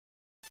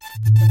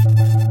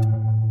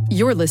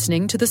You're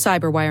listening to the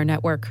Cyberwire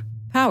Network,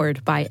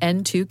 powered by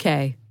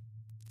N2K.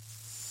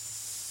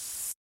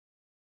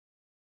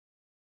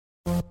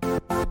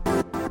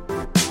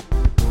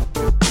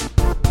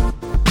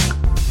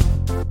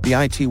 The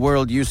IT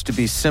world used to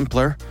be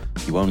simpler.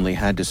 You only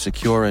had to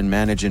secure and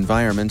manage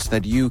environments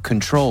that you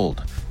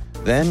controlled.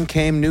 Then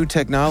came new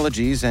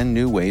technologies and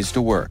new ways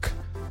to work.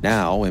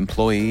 Now,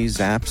 employees,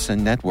 apps,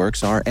 and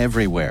networks are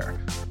everywhere.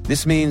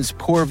 This means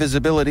poor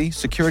visibility,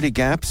 security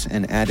gaps,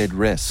 and added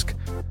risk.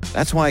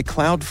 That's why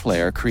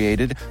Cloudflare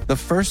created the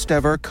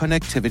first-ever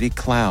connectivity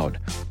cloud.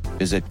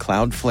 Visit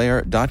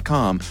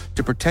cloudflare.com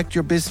to protect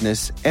your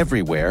business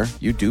everywhere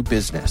you do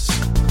business.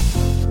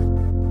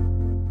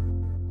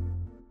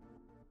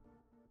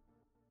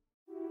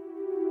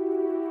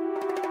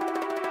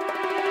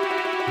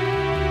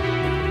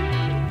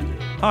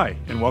 Hi,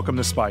 and welcome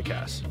to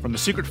SpyCast, from the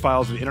secret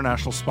files of the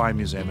International Spy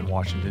Museum in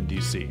Washington,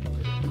 D.C.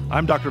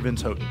 I'm Dr.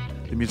 Vince Houghton,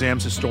 the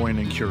museum's historian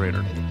and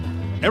curator.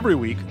 Every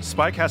week,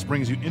 SpyCast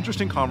brings you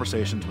interesting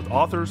conversations with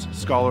authors,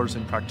 scholars,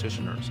 and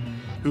practitioners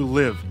who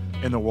live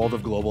in the world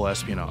of global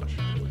espionage.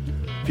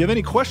 If you have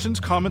any questions,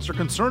 comments, or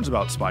concerns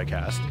about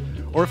SpyCast,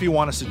 or if you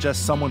want to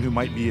suggest someone who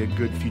might be a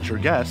good future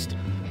guest,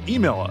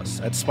 email us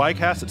at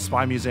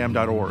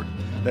spycast@spymuseum.org.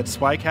 That's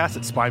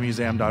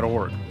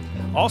spycast@spymuseum.org.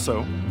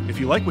 Also, if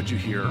you like what you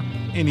hear,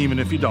 and even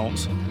if you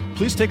don't,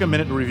 please take a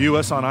minute to review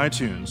us on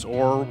iTunes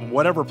or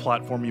whatever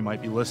platform you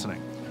might be listening.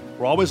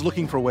 We're always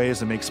looking for ways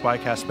to make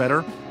SpyCast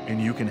better,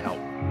 and you can help.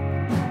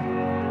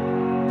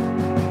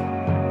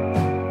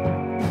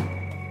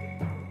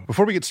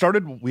 Before we get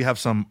started, we have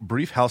some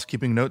brief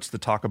housekeeping notes to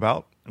talk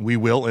about. We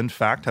will, in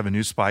fact, have a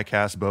new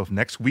SpyCast both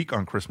next week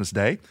on Christmas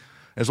Day,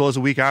 as well as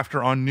a week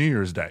after on New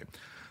Year's Day.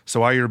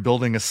 So while you're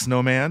building a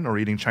snowman or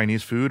eating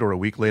Chinese food or a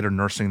week later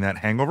nursing that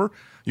hangover,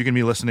 you can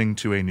be listening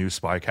to a new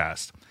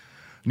SpyCast.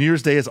 New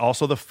Year's Day is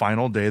also the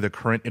final day the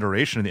current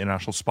iteration of the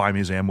International Spy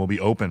Museum will be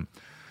open.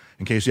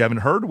 In case you haven't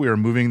heard, we are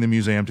moving the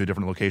museum to a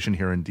different location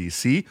here in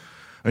D.C.,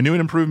 a new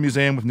and improved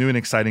museum with new and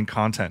exciting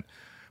content.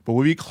 But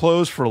we'll be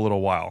closed for a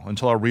little while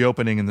until our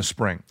reopening in the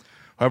spring.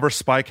 However,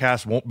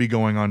 SpyCast won't be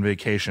going on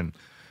vacation,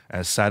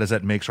 as sad as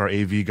that makes our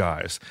AV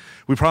guys.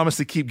 We promise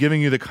to keep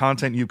giving you the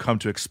content you've come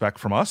to expect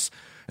from us.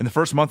 In the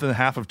first month and a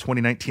half of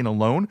 2019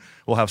 alone,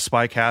 we'll have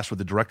SpyCast with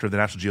the director of the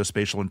National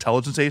Geospatial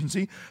Intelligence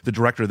Agency, the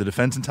director of the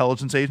Defense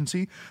Intelligence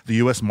Agency, the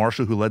U.S.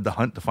 Marshal who led the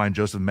hunt to find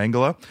Joseph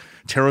Mengele,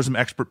 terrorism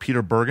expert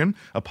Peter Bergen,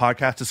 a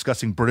podcast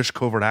discussing British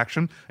covert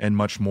action, and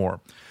much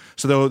more.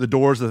 So though the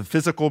doors of the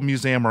physical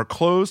museum are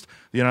closed,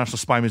 the International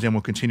Spy Museum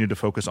will continue to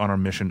focus on our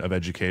mission of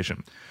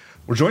education.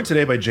 We're joined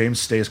today by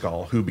James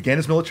Stejskal, who began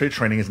his military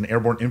training as an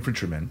airborne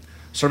infantryman,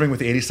 serving with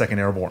the 82nd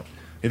Airborne.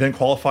 He then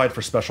qualified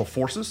for Special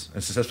Forces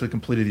and successfully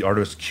completed the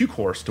arduous Q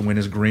course to win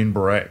his Green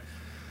Beret.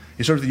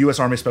 He served the U.S.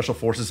 Army Special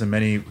Forces in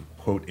many,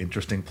 quote,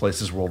 interesting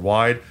places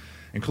worldwide,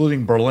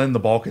 including Berlin, the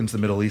Balkans, the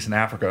Middle East, and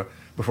Africa,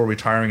 before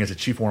retiring as a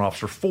Chief Warrant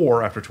Officer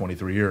 4 after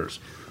 23 years.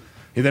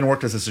 He then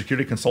worked as a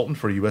security consultant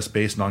for a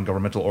U.S.-based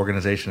non-governmental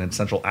organization in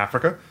Central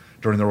Africa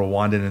during the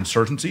Rwandan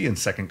insurgency and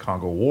Second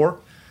Congo War.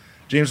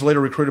 James was later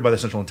recruited by the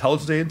Central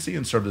Intelligence Agency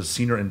and served as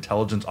Senior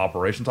Intelligence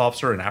Operations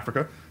Officer in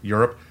Africa,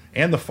 Europe,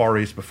 and the Far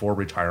East before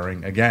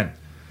retiring again.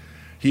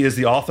 He is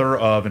the author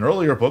of an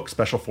earlier book,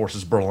 Special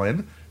Forces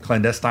Berlin,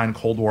 Clandestine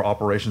Cold War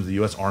Operations of the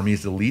U.S.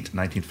 Army's Elite,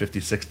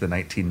 1956 to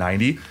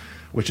 1990,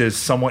 which is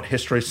somewhat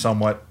history,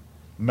 somewhat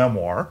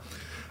memoir.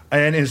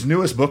 And his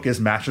newest book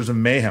is Masters of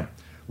Mayhem,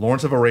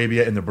 Lawrence of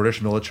Arabia and the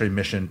British Military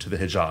Mission to the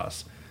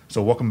Hejaz.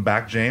 So welcome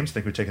back, James.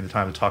 Thank you for taking the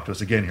time to talk to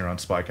us again here on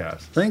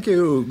SpyCast. Thank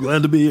you.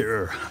 Glad to be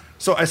here.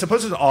 So I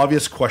suppose it's an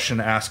obvious question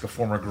to ask a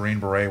former Green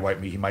Beret why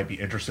he might be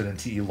interested in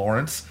T.E.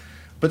 Lawrence.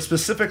 But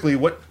specifically,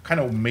 what kind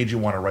of made you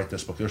want to write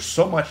this book? There's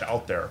so much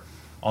out there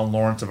on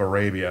Lawrence of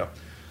Arabia.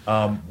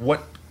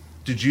 What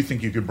did you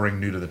think you could bring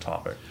new to the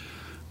topic?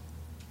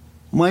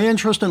 My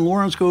interest in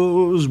Lawrence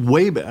goes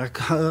way back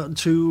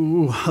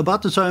to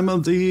about the time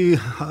of the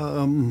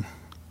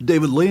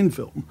David Lane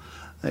film.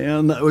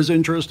 And I was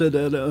interested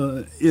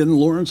in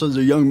Lawrence as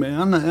a young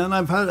man, and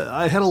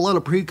I had a lot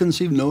of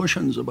preconceived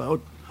notions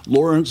about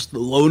Lawrence, the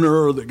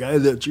loner, the guy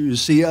that you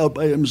see out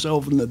by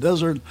himself in the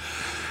desert.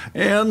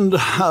 And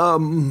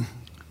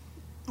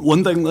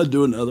one thing led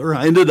to another.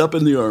 I ended up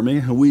in the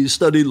Army. We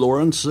studied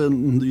Lawrence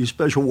in the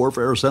Special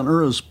Warfare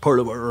Center as part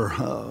of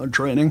our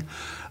training.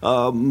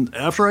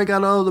 After I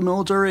got out of the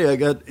military, I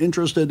got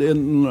interested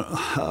in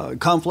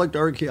conflict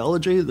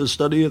archaeology, the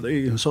study of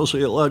the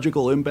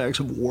sociological impacts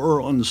of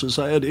war on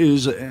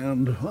societies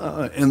and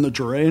the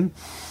terrain.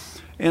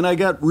 And I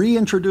got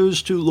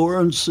reintroduced to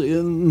Lawrence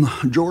in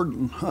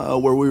Jordan,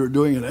 where we were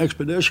doing an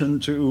expedition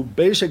to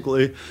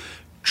basically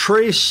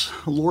trace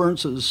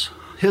Lawrence's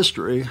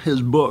history,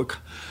 his book,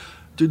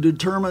 to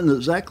determine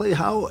exactly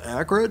how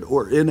accurate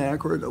or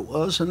inaccurate it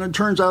was. And it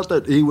turns out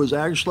that he was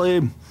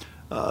actually,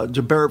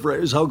 to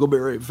paraphrase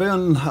Huckleberry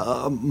Finn,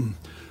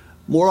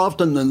 more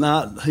often than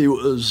not, he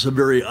was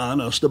very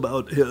honest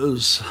about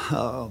his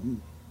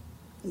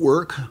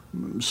work.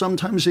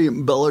 Sometimes he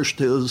embellished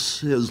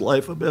his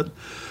life a bit.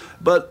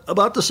 But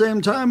about the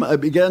same time, I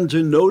began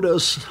to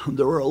notice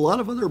there were a lot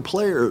of other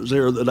players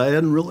there that I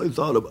hadn't really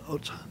thought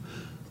about.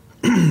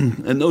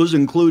 And those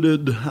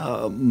included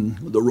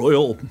the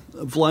Royal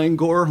Flying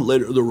Corps,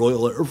 later the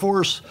Royal Air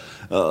Force,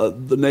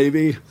 the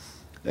Navy,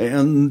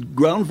 and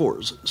ground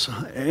forces.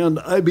 And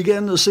I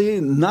began to see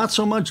not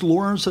so much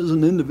Lawrence as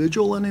an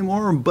individual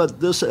anymore, but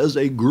this as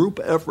a group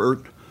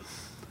effort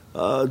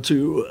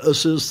to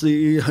assist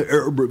the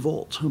Arab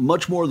revolt,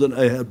 much more than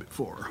I had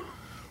before.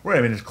 Right.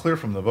 I mean, it's clear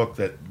from the book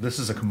that this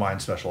is a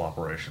combined special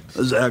operations.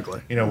 Exactly.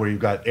 Where you've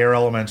got air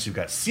elements, you've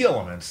got sea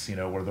elements,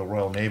 where the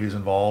Royal Navy is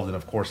involved, and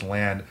of course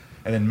land,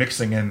 and then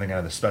mixing in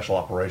the special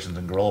operations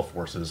and guerrilla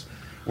forces.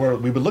 Where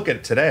we would look at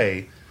it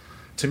today,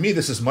 to me,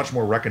 this is much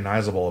more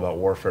recognizable about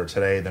warfare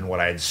today than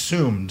what I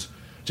assumed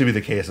to be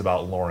the case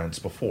about Lawrence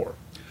before.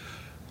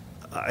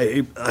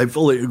 I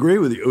fully agree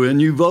with you.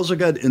 And you've also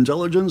got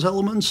intelligence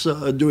elements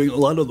doing a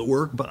lot of the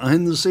work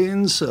behind the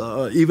scenes.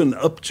 Even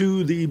up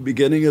to the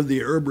beginning of the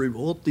Arab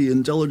Revolt, the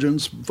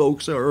intelligence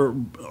folks are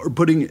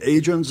putting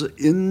agents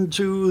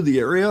into the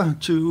area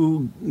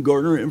to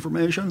garner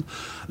information.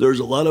 There's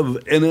a lot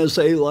of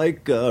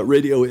NSA-like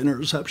radio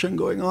interception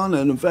going on.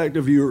 And in fact,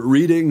 if you're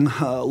reading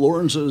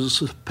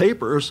Lawrence's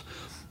papers,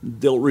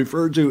 they'll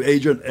refer to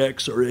Agent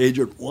X or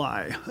Agent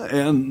Y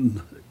and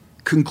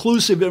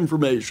conclusive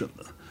information.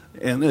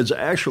 And it's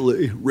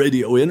actually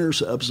radio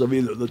intercepts of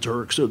either the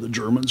Turks or the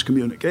Germans'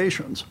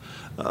 communications.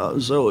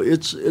 So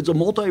it's a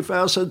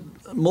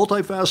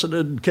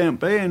multifaceted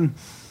campaign,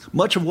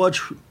 much of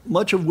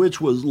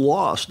which was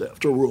lost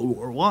after World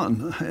War I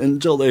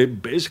until they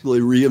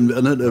basically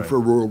reinvented it for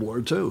World War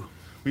II. Well,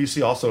 you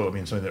see also,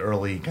 some of the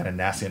early kind of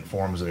nascent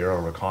forms of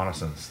aerial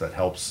reconnaissance that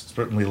helps,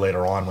 certainly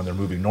later on when they're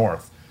moving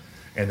north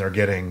and they're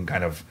getting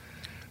kind of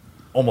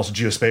almost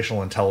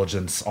geospatial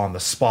intelligence on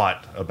the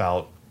spot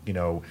about,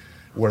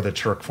 where the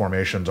Turk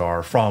formations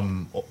are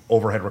from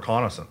overhead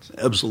reconnaissance.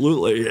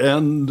 Absolutely.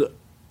 And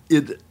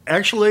it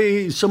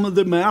actually, some of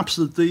the maps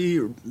that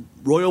the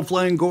Royal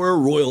Flying Corps,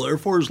 Royal Air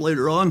Force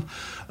later on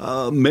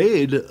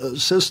made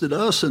assisted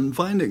us in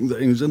finding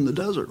things in the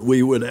desert.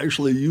 We would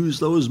actually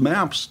use those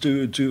maps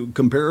to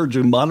compare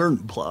to modern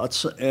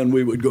plots, and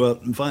we would go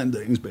out and find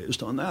things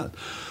based on that.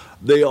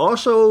 They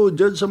also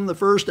did some of the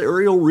first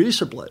aerial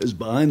resupplies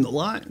behind the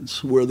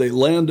lines, where they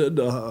landed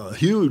a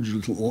huge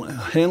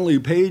Handley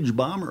Page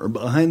bomber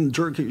behind the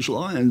Turkish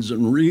lines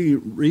and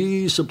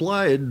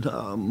resupplied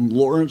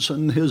Lawrence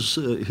and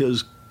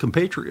his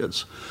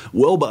compatriots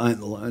well behind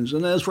the lines.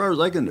 And as far as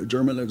I can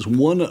determine, it's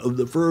one of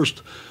the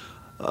first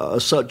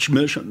such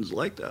missions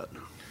like that.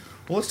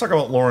 Well, let's talk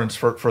about Lawrence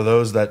for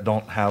those that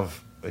don't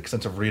have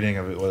extensive reading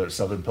of it, whether it's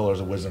Seven Pillars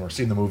of Wisdom or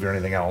seen the movie or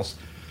anything else.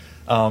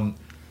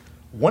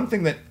 One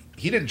thing that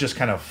he didn't just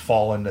kind of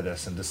fall into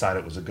this and decide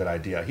it was a good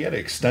idea. He had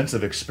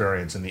extensive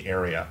experience in the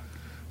area,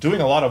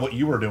 doing a lot of what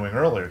you were doing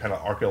earlier, kind of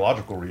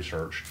archaeological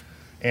research.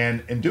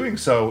 And in doing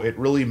so, it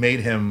really made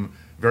him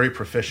very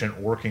proficient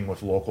working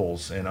with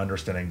locals and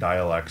understanding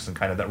dialects, and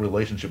kind of that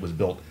relationship was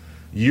built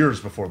years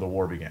before the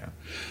war began.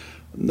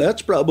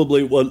 That's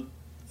probably what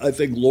I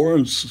think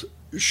Lawrence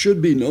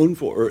should be known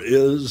for,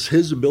 is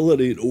his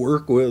ability to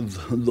work with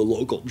the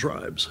local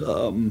tribes.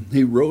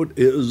 He wrote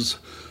his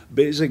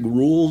basic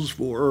rules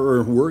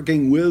for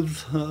working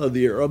with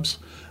the Arabs.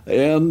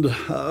 And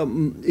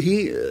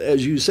he,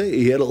 as you say,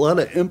 he had a lot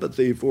of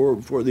empathy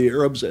for the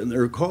Arabs and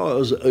their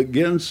cause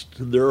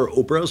against their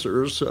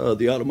oppressors,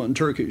 the Ottoman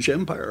Turkish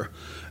Empire.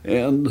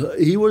 And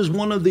he was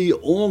one of the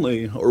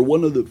only, or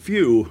one of the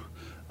few,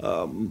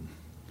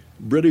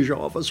 British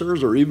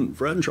officers, or even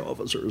French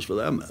officers for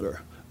that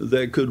matter,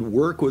 that could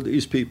work with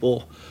these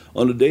people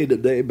on a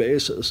day-to-day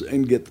basis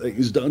and get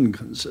things done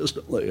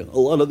consistently. A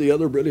lot of the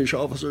other British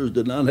officers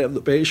did not have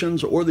the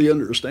patience or the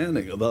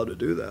understanding of how to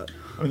do that.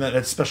 I mean,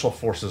 that's Special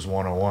Forces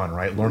 101,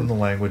 right? Learn the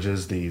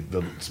languages, the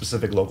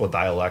specific local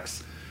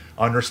dialects,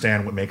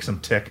 understand what makes them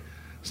tick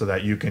so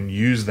that you can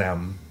use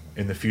them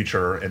in the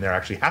future, and they're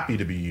actually happy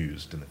to be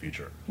used in the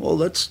future. Well,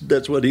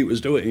 that's what he was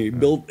doing. He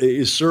built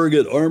a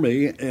surrogate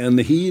army, and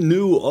he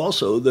knew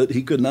also that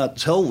he could not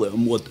tell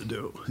them what to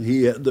do.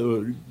 He had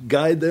to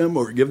guide them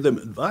or give them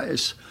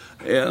advice,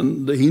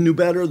 and he knew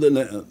better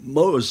than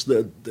most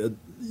that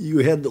you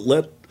had to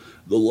let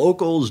the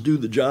locals do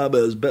the job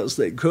as best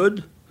they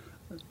could,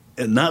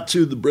 and not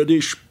to the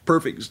British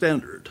perfect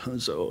standard.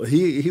 So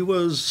he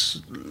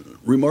was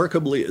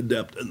remarkably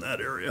adept in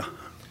that area.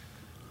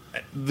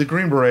 The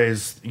Green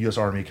Berets, U.S.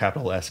 Army,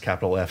 capital S,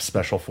 capital F,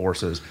 Special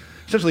Forces,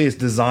 essentially is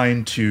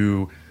designed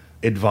to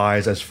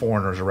advise as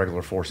foreigners or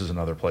regular forces in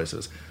other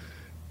places.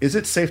 Is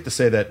it safe to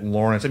say that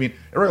Lawrence,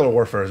 irregular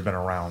warfare has been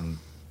around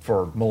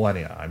for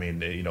millennia.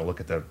 Look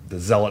at the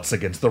zealots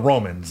against the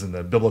Romans in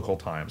the biblical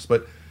times.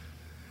 But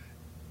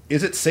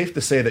is it safe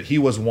to say that he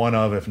was one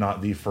of, if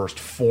not the first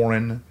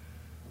foreign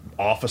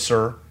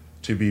officer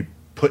to be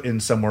put in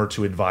somewhere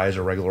to advise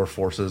irregular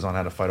forces on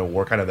how to fight a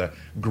war, kind of the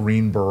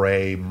Green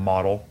Beret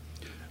model?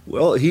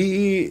 Well,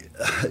 he,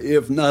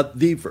 if not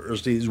the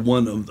first, he's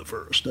one of the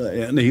first.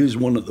 And he's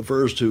one of the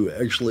first to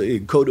actually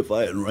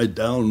codify and write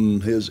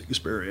down his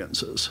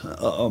experiences.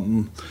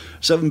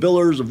 Seven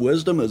Pillars of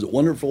Wisdom is a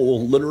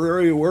wonderful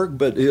literary work,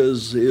 but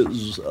his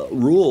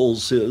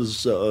rules,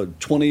 his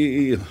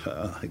 20,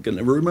 I can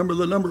never remember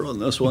the number on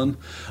this one,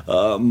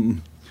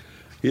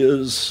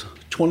 his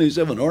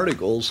 27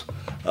 articles,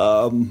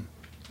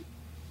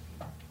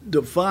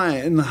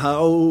 define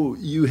how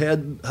you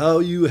had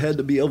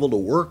to be able to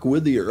work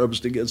with the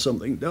Arabs to get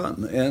something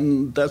done,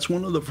 and that's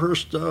one of the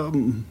first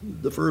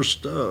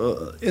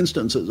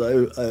instances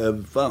I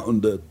have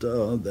found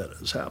that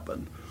has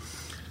happened.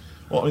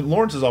 Well, I mean,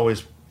 Lawrence is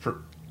always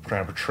kind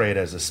of portrayed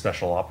as a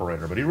special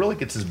operator, but he really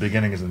gets his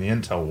beginnings in the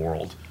intel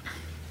world,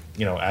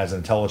 as an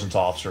intelligence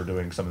officer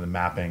doing some of the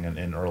mapping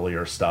and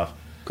earlier stuff.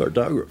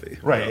 Cartography.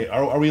 Right.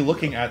 Are we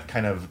looking at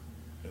kind of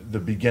the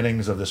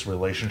beginnings of this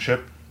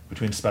relationship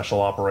between special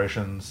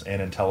operations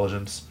and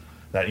intelligence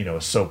that,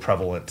 is so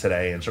prevalent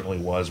today and certainly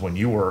was when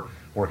you were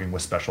working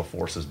with special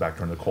forces back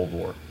during the Cold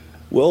War?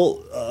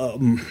 Well,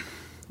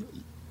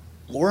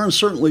 Lawrence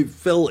certainly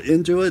fell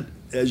into it,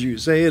 as you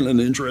say, in an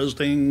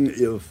interesting,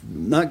 if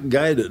not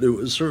guided, it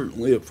was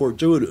certainly a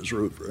fortuitous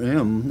route for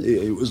him.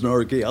 He was an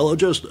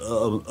archaeologist,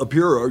 a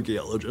pure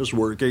archaeologist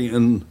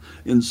working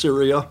in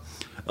Syria.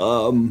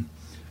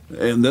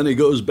 And then he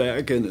goes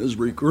back and is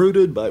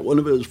recruited by one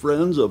of his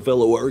friends, a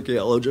fellow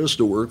archaeologist,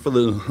 to work for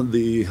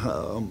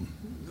the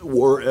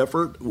war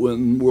effort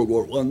when World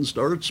War I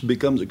starts,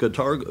 becomes a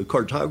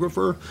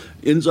cartographer,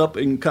 ends up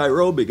in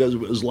Cairo because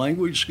of his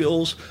language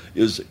skills,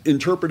 is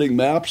interpreting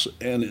maps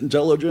and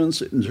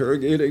intelligence,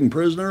 interrogating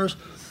prisoners,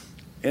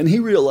 and he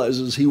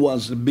realizes he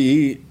wants to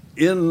be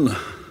in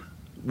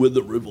with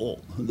the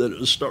revolt that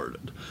has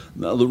started.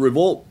 Now,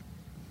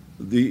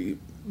 the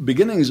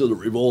beginnings of the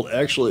revolt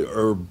actually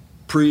are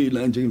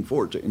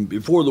pre-1914,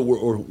 before the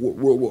World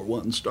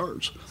War I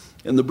starts.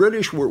 And the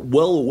British were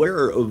well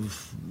aware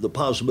of the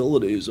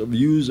possibilities of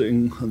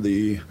using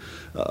the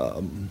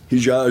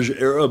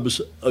Hijaz Arabs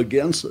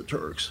against the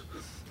Turks.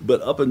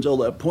 But up until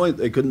that point,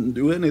 they couldn't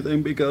do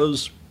anything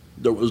because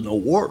there was no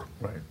war.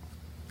 Right.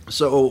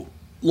 So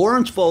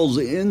Lawrence falls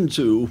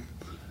into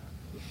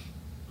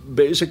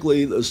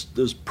basically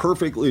this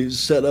perfectly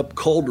set up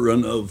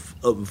cauldron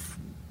of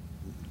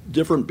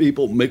different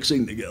people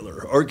mixing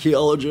together.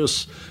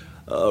 Archaeologists,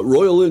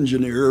 royal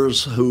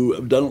engineers who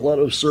have done a lot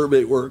of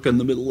survey work in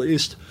the Middle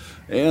East,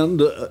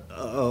 and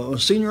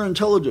senior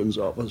intelligence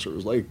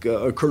officers like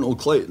Colonel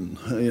Clayton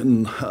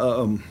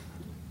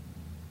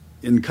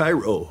in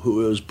Cairo,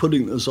 who is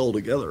putting this all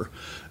together.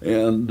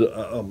 And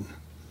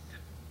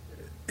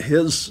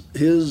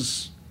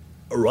his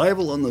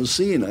arrival on the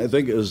scene, I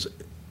think, is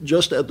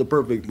just at the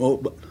perfect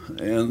moment,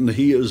 and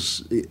he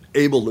is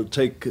able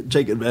to take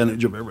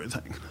advantage of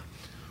everything.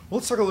 Well,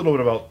 let's talk a little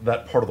bit about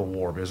that part of the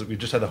war, because we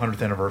just had the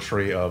 100th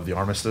anniversary of the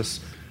armistice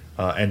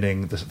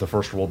ending the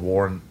First World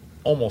War, and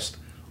almost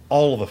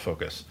all of the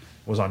focus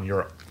was on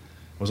Europe,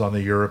 was on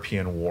the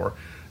European war.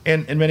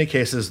 And in many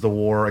cases, the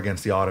war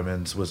against the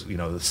Ottomans was,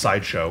 the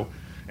sideshow.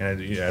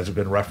 And as has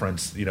been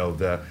referenced,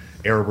 the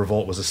Arab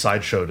revolt was a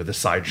sideshow to the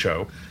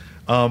sideshow.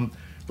 But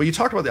you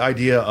talked about the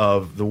idea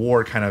of the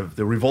war, kind of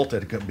the revolt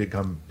that had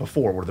become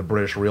before, where the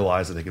British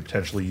realized that they could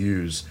potentially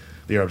use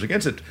the Arabs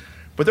against it.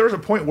 But there was a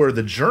point where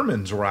the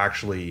Germans were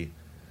actually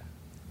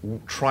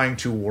trying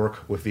to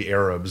work with the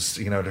Arabs,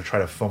 to try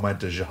to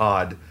foment a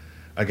jihad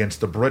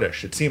against the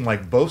British. It seemed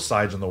like both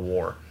sides in the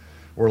war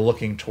were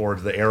looking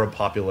towards the Arab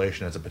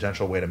population as a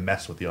potential way to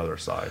mess with the other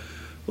side.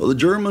 Well, the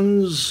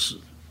Germans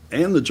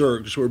and the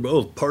Turks were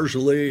both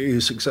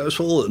partially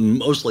successful and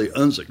mostly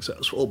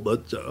unsuccessful,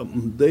 but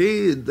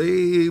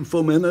they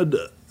fomented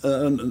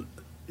an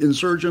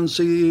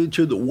insurgency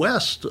to the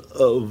west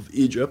of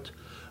Egypt,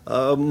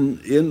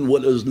 in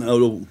what is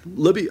now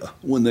Libya,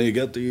 when they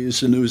get the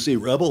Senussi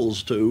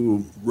rebels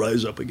to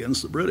rise up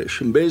against the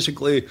British. And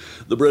basically,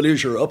 the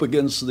British are up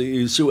against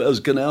the Suez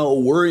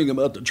Canal, worrying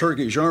about the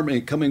Turkish army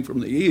coming from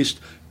the east.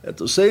 At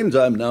the same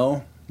time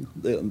now,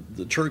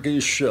 the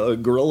Turkish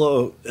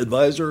guerrilla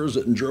advisors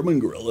and German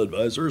guerrilla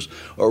advisors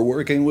are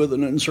working with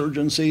an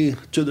insurgency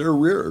to their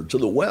rear, to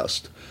the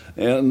west.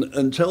 And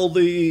until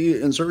the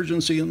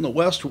insurgency in the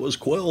west was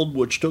quelled,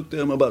 which took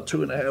them about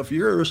 2.5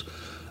 years,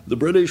 the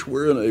British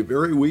were in a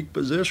very weak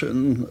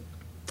position,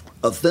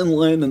 a thin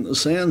line in the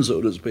sand,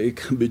 so to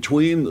speak,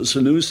 between the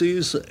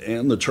Senussis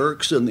and the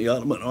Turks and the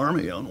Ottoman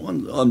army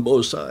on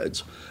both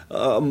sides.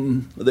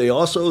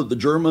 The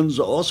Germans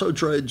also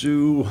tried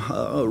to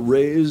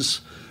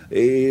raise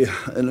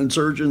an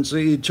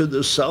insurgency to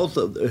the south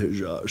of the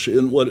Hijaz,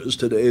 in what is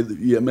today the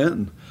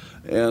Yemen.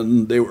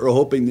 And they were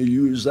hoping to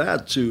use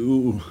that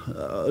to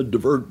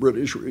divert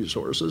British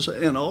resources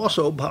and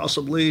also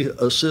possibly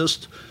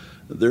assist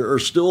their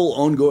still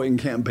ongoing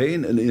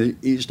campaign in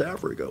East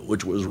Africa,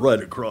 which was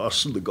right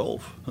across the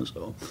Gulf.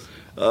 So,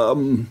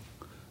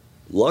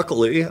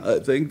 luckily, I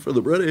think for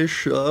the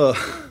British,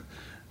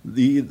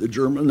 the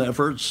German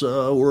efforts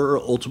were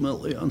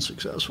ultimately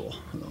unsuccessful.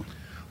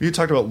 You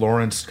talked about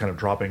Lawrence kind of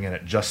dropping in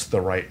at just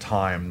the right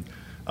time.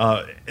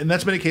 And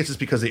that's many cases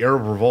because the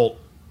Arab Revolt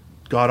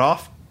got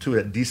off to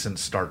a decent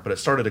start, but it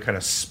started to kind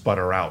of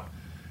sputter out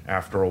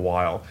after a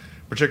while.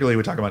 Particularly,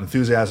 we talk about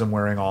enthusiasm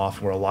wearing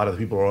off, where a lot of the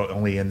people are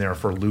only in there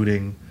for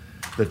looting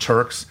the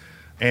Turks,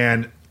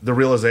 and the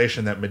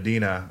realization that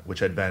Medina, which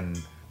had been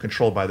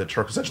controlled by the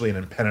Turks, essentially an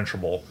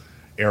impenetrable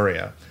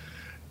area.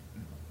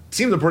 It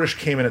seemed the British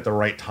came in at the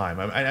right time.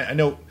 I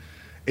know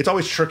it's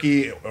always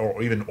tricky,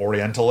 or even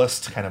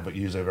Orientalist, kind of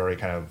use a very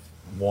kind of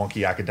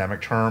wonky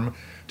academic term,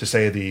 to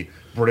say the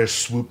British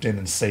swooped in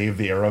and saved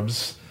the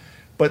Arabs.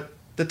 But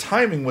the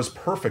timing was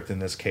perfect in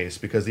this case,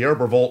 because the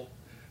Arab Revolt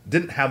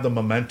didn't have the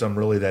momentum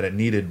really that it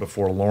needed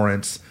before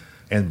Lawrence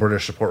and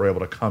British support were able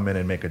to come in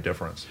and make a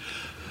difference.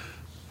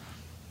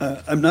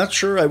 I'm not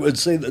sure I would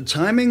say the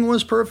timing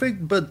was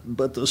perfect,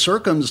 but the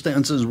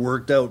circumstances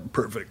worked out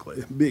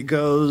perfectly,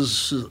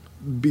 because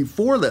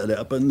before that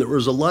happened, there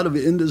was a lot of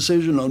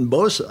indecision on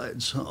both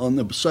sides, on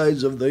the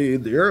sides of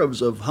the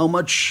Arabs, of how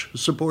much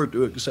support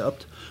to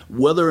accept,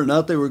 whether or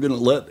not they were going to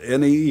let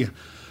any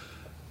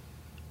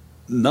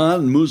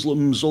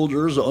non-Muslim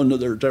soldiers onto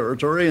their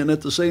territory, and at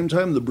the same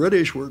time, the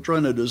British were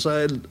trying to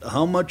decide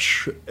how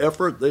much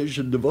effort they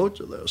should devote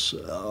to this,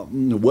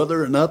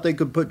 whether or not they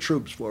could put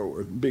troops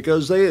forward,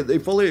 because they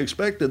fully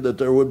expected that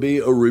there would be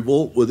a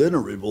revolt within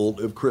a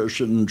revolt if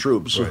Christian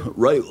troops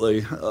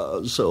rightly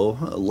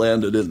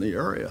landed in the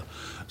area.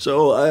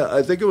 So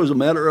I think it was a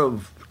matter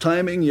of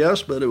timing,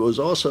 yes, but it was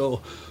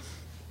also,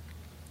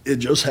 it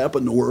just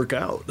happened to work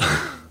out.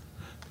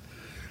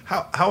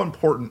 How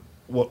important?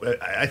 Well,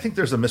 I think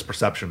there's a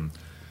misperception,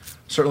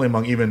 certainly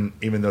among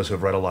even those who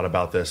have read a lot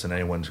about this and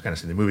anyone who's kind of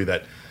seen the movie,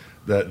 that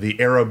the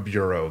Arab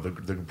Bureau,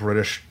 the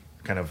British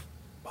kind of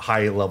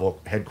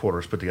high-level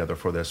headquarters put together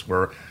for this,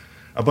 were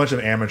a bunch of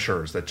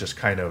amateurs that just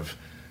kind of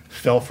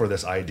fell for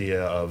this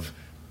idea of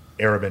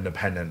Arab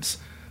independence.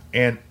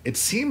 And it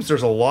seems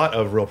there's a lot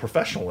of real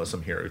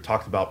professionalism here. We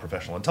talked about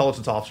professional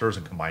intelligence officers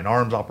and combined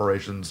arms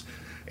operations,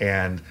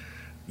 and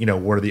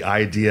where the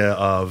idea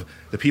of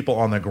the people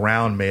on the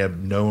ground may have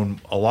known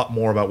a lot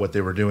more about what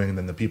they were doing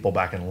than the people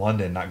back in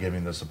London not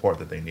giving the support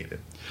that they needed.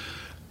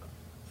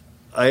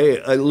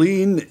 I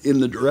lean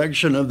in the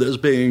direction of this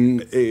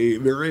being a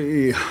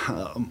very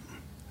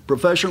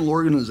professional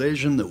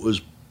organization that was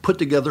put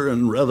together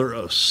in rather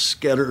a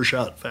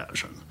scattershot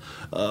fashion.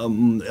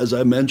 As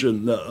I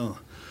mentioned,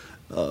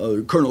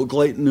 Colonel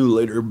Clayton, who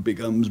later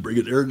becomes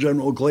Brigadier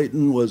General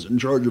Clayton, was in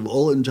charge of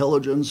all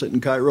intelligence in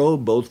Cairo,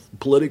 both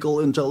political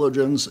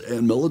intelligence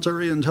and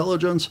military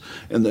intelligence.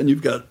 And then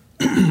you've got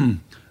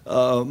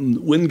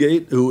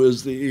Wingate, who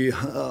is the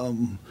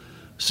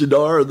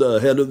Sidar, the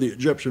head of the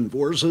Egyptian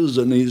forces,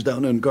 and he's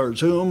down in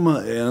Khartoum.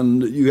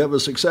 And you have a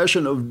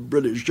succession of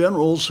British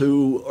generals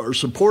who are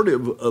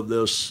supportive of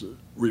this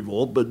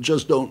revolt, but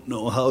just don't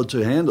know how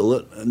to handle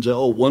it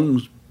until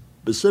one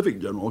specific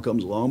general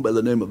comes along by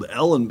the name of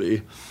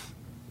Allenby.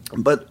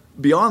 But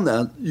beyond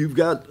that, you've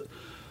got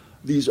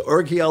these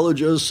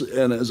archaeologists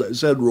and, as I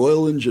said,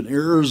 Royal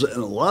Engineers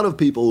and a lot of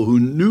people who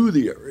knew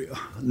the area,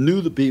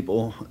 knew the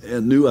people,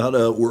 and knew how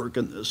to work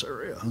in this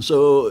area.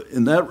 So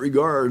in that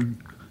regard,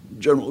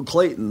 General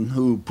Clayton,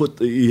 who put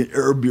the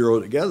Arab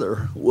Bureau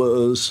together,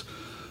 was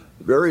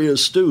very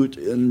astute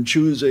in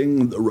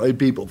choosing the right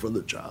people for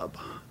the job.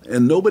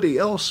 And nobody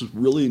else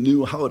really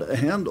knew how to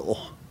handle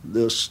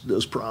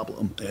this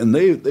problem. And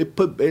they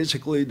put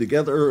basically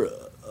together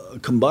a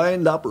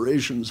combined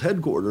operations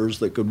headquarters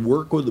that could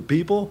work with the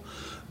people,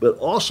 but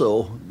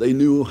also they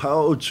knew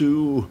how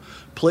to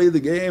play the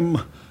game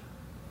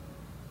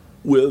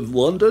with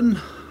London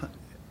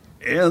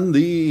and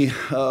the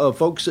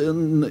folks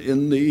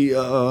in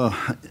the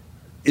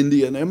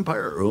Indian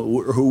Empire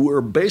who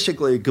were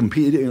basically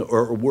competing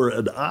or were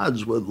at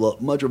odds with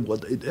much of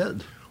what they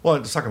did. Well,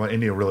 let's talk about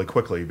India really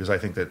quickly, because I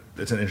think that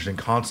it's an interesting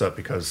concept,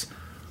 because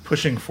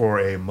pushing for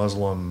a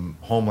Muslim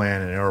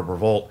homeland and Arab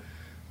revolt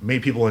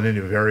made people in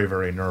India very,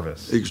 very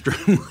nervous.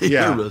 Extremely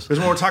nervous. Because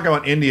when we're talking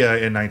about India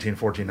in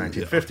 1914,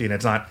 1915,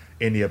 it's not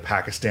India,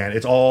 Pakistan.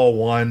 It's all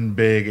one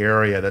big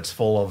area that's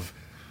full of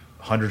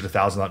hundreds of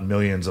thousands, not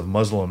millions of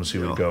Muslims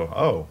who would go,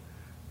 oh,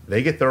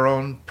 they get their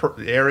own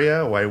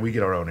area? Why we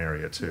get our own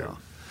area too? Yeah.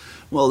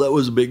 Well, that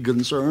was a big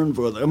concern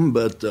for them,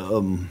 but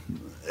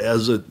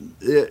as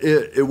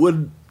it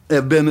would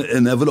have been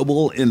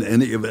inevitable in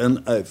any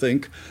event, I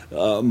think.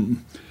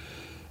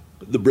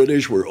 The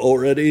British were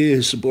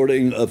already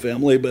supporting a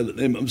family by the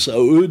name of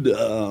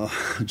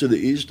Saud to the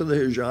east of the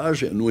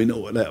Hijaz, and we know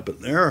what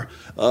happened there.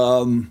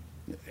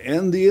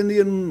 And the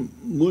Indian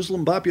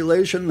Muslim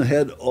population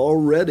had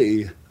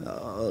already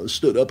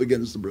stood up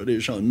against the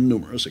British on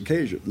numerous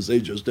occasions. They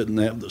just didn't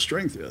have the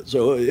strength yet.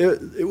 So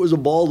it was a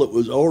ball that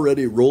was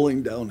already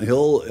rolling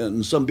downhill,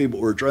 and some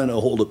people were trying to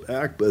hold it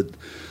back, but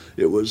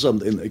it was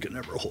something they could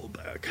never hold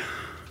back.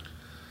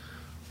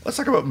 Let's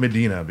talk about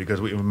Medina,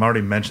 because we've already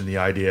mentioned the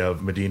idea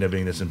of Medina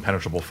being this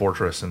impenetrable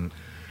fortress, and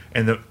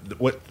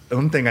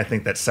one thing I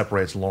think that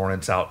separates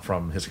Lawrence out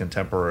from his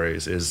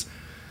contemporaries is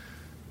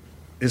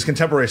his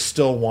contemporaries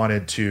still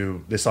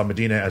they saw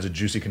Medina as a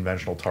juicy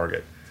conventional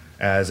target,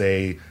 as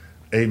a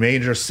a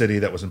major city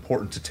that was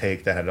important to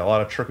take, that had a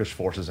lot of Turkish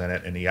forces in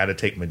it, and he had to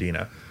take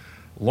Medina.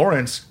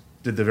 Lawrence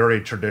did the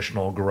very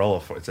traditional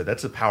guerrilla. Said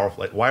that's a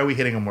powerful. Like, why are we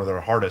hitting them where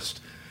they're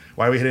hardest?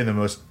 Why are we hitting the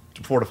most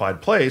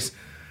fortified place?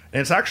 And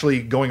it's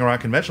actually going around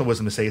conventional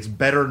wisdom to say it's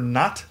better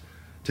not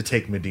to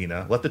take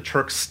Medina. Let the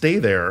Turks stay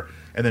there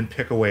and then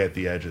pick away at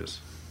the edges.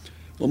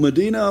 Well,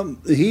 Medina,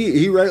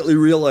 he rightly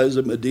realized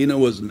that Medina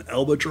was an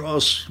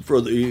albatross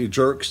for the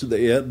Turks.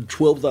 They had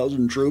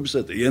 12,000 troops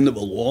at the end of a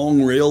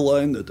long rail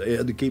line that they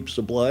had to keep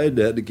supplied,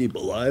 they had to keep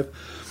alive.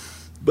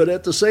 But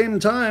at the same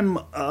time,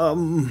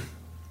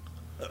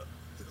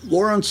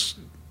 Lawrence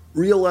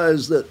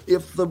realized that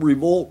if the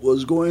revolt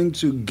was going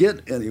to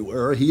get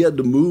anywhere, he had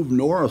to move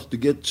north to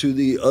get to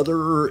the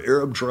other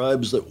Arab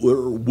tribes that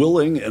were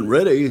willing and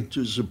ready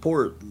to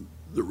support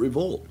the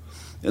revolt.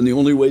 And the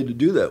only way to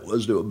do that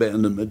was to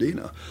abandon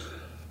Medina.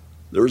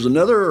 There was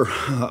another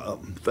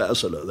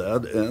facet of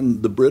that,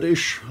 and the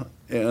British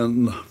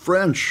and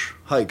French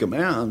high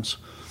commands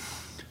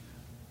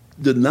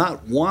did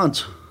not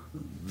want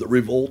the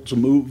revolt to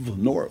move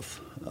north.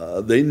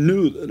 They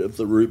knew that if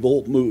the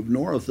revolt moved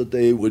north, that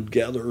they would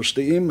gather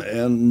steam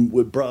and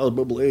would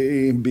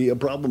probably be a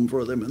problem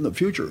for them in the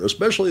future,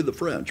 especially the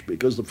French,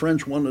 because the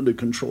French wanted to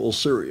control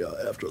Syria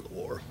after the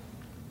war.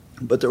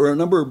 But there were a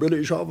number of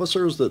British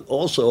officers that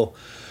also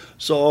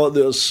saw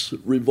this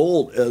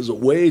revolt as a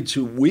way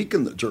to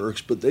weaken the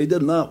Turks, but they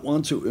did not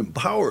want to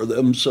empower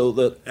them so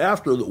that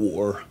after the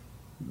war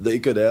they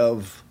could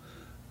have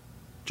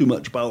too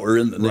much power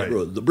in the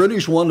neighborhood. Right. The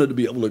British wanted to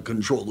be able to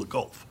control the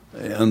Gulf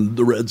and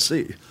the Red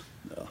Sea.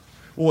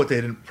 Well, what they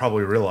didn't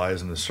probably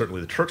realize, and certainly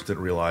the Turks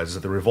didn't realize, is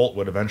that the revolt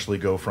would eventually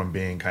go from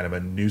being kind of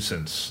a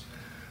nuisance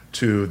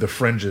to the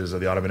fringes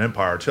of the Ottoman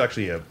Empire to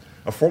actually a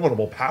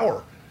formidable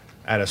power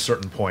at a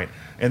certain point.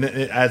 And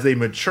then as they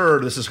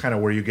matured, this is kind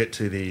of where you get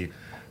to the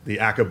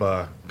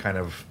Aqaba kind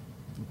of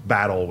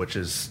battle, which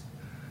is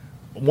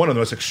one of the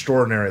most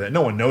extraordinary that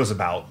no one knows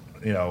about,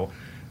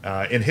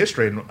 in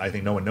history, and I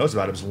think no one knows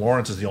about it, because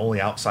Lawrence is the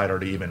only outsider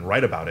to even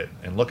write about it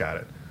and look at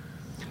it.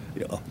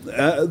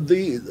 Yeah,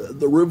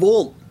 the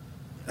revolt,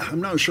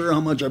 I'm not sure how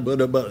much I put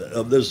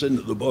of this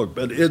into the book,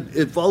 but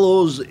it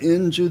follows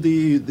into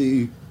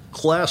the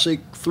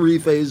classic three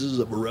phases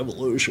of a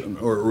revolution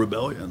or a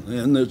rebellion.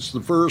 And it's the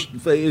first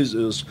phase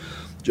is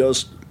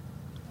just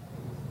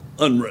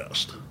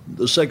unrest.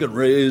 The second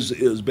phase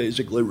is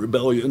basically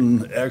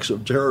rebellion, acts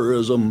of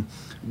terrorism,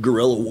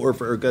 guerrilla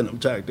warfare kind of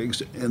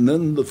tactics. And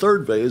then the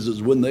third phase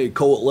is when they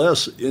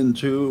coalesce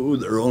into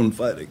their own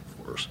fighting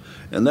force.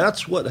 And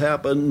that's what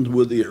happened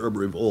with the Arab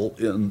Revolt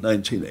in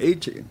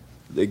 1918.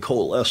 They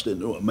coalesced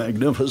into a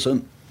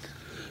magnificent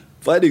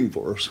fighting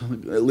force,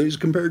 at least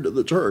compared to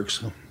the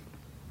Turks.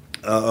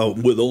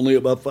 With only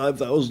about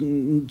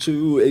 5,000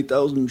 to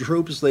 8,000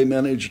 troops, they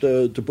managed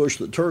to push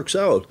the Turks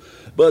out.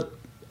 But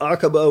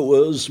Aqaba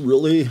was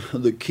really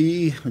the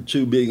key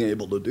to being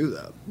able to do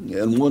that.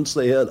 And once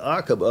they had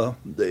Aqaba,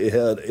 they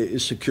had a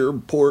secure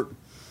port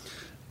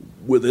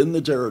within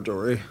the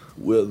territory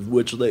with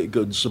which they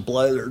could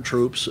supply their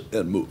troops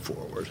and move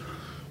forward.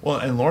 Well,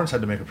 and Lawrence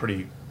had to make a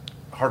pretty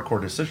hardcore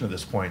decision at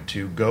this point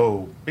to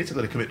go,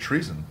 basically to commit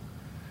treason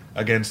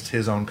against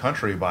his own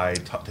country by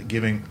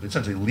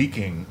essentially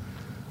leaking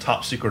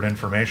top secret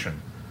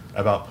information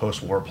about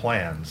post-war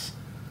plans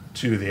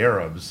to the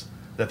Arabs,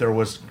 that there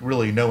was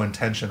really no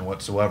intention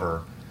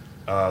whatsoever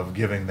of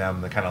giving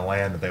them the kind of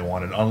land that they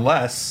wanted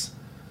unless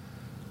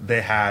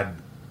they had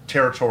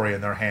territory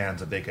in their hands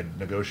that they could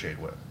negotiate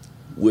with.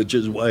 Which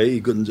is why he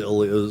couldn't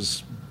tell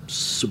his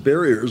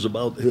superiors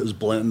about his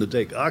plan to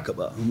take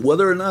Aqaba.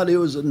 Whether or not it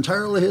was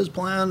entirely his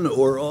plan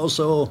or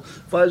also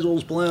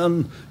Faisal's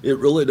plan, it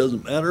really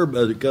doesn't matter,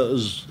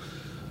 because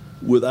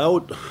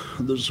without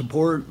the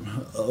support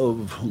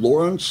of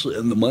Lawrence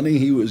and the money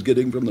he was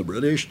getting from the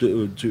British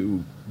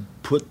to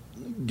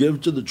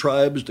give to the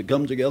tribes to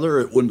come together,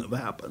 it wouldn't have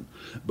happened.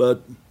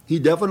 But he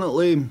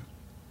definitely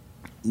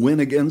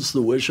went against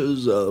the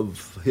wishes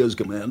of his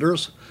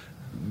commanders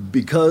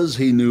because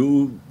he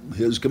knew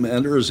his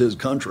commanders, his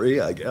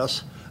country, I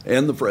guess,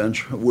 and the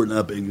French were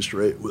not being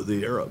straight with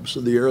the Arabs.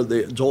 So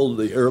they had told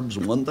the Arabs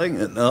one thing,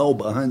 and now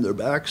behind their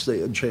backs they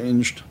had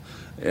changed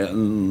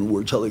and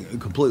were telling a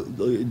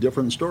completely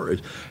different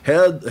story.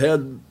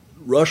 Had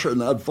Russia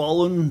not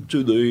fallen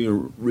to the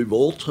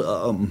revolt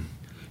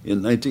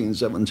in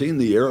 1917,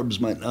 the Arabs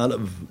might not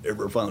have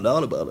ever found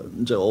out about it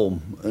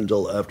until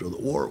after the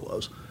war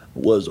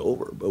was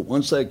over. But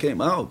once that came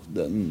out,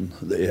 then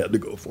they had to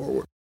go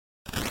forward.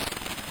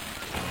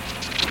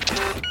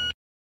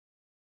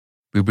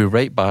 We'll be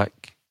right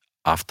back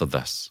after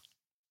this.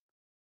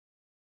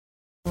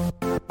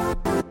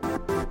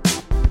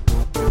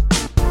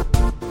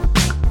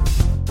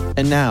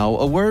 And now,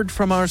 a word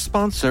from our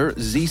sponsor,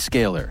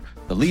 Zscaler,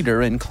 the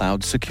leader in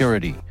cloud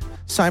security.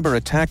 Cyber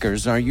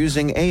attackers are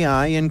using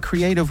AI in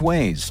creative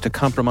ways to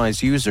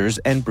compromise users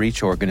and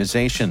breach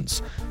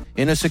organizations.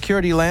 In a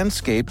security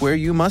landscape where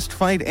you must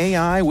fight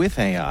AI with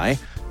AI,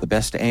 the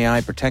best AI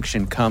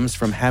protection comes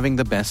from having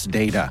the best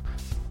data.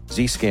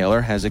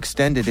 Zscaler has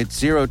extended its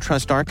Zero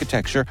Trust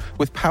architecture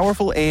with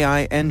powerful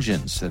AI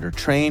engines that are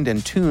trained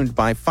and tuned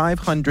by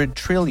 500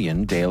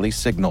 trillion daily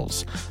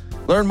signals.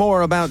 Learn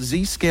more about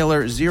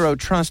Zscaler Zero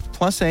Trust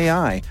Plus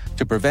AI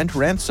to prevent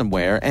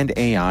ransomware and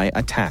AI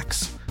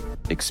attacks.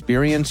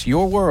 Experience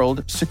your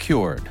world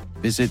secured.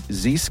 Visit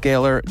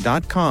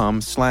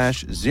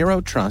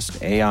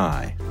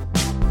zscaler.com/zerotrustai.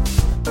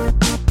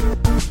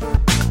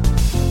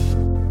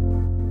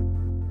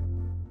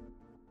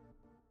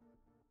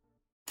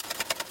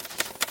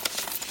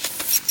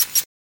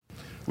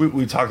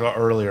 We talked about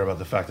earlier about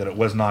the fact that it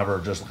was never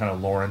just kind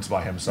of Lawrence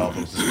by himself.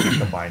 It was this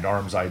combined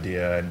arms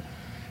idea,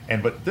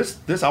 but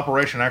this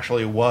operation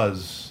actually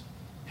was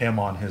him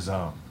on his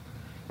own,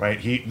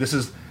 right? This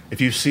is, if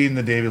you've seen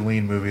the David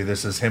Lean movie,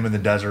 this is him in the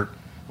desert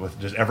with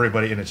just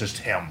everybody, and it's just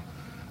him.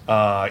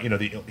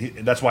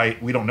 That's why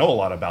we don't know a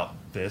lot about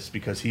this,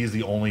 because he's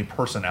the only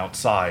person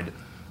outside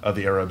of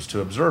the Arabs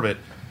to observe it,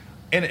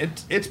 and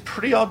it's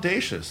pretty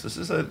audacious. This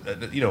is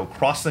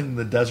crossing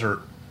the desert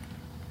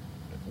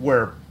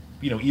where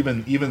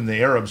even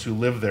the Arabs who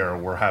live there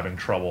were having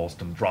trouble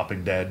and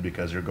dropping dead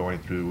because you're going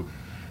through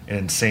an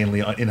insanely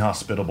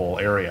inhospitable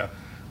area.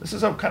 This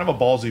is a kind of a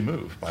ballsy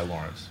move by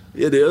Lawrence.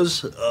 It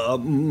is,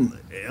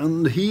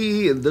 and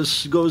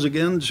this goes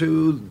again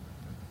to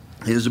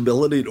his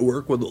ability to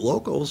work with the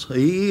locals.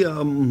 He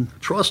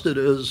trusted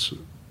his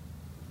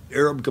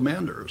Arab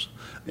commanders,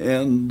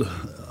 and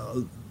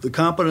the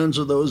competence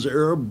of those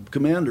Arab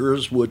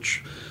commanders,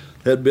 which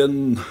had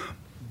been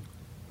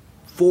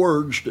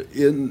forged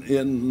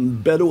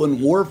in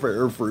Bedouin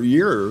warfare for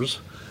years.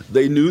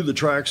 They knew the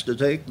tracks to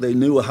take. They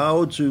knew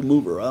how to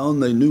move around.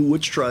 They knew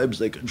which tribes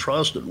they could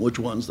trust and which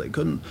ones they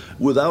couldn't.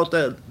 Without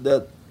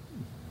that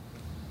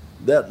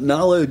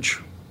knowledge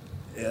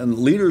and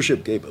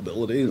leadership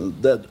capability,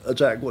 that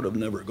attack would have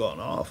never gone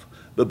off.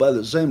 But by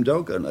the same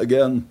token,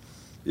 again,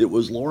 it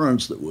was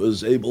Lawrence that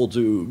was able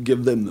to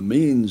give them the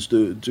means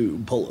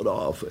to pull it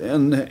off.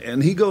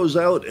 And he goes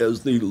out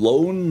as the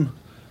lone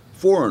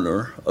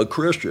foreigner, a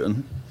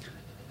Christian,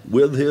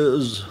 with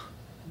his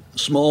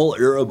small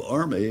Arab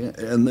army,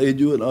 and they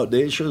do an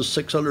audacious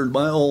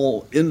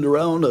 600-mile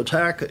end-around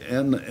attack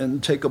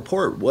and take a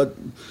port, what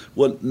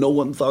no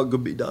one thought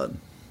could be done.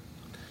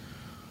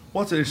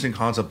 Well, it's an interesting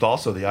concept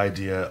also, the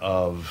idea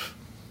of,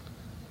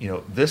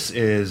 this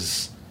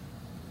is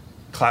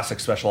classic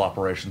special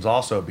operations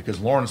also, because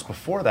Lawrence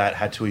before that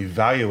had to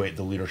evaluate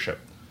the leadership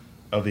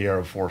of the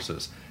Arab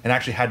forces and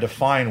actually had to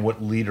find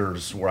what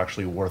leaders were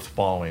actually worth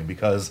following,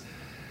 because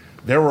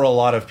there were a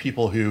lot of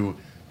people who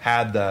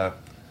had the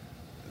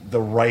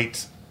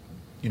right,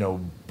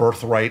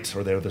 birthright,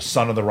 or they were the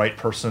son of the right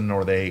person,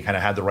 or they kind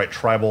of had the right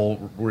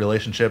tribal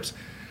relationships,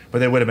 but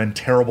they would have been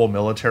terrible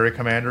military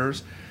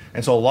commanders.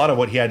 And so a lot of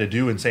what he had to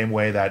do, in the same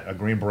way that a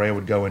Green Beret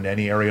would go into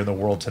any area in the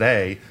world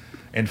today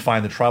and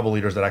find the tribal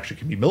leaders that actually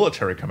can be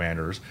military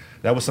commanders,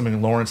 that was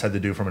something Lawrence had to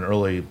do from an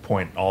early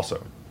point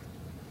also.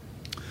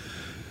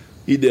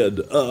 He did.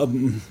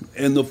 And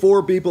the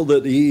four people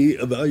that he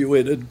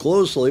evaluated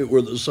closely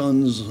were the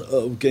sons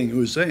of King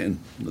Hussein,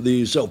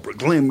 the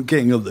self-proclaimed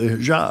king of the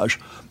Hijaz.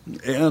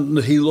 And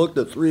he looked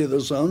at three of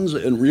the sons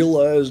and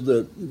realized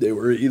that they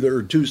were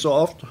either too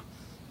soft,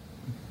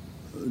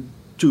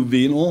 too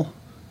venal,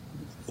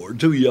 or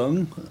too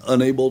young,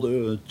 unable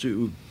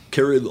to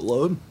carry the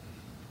load.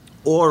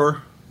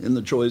 Or, in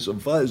the choice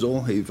of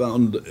Faisal, he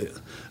found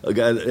a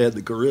guy that had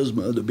the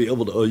charisma to be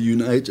able to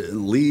unite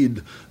and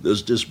lead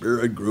this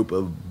disparate group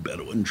of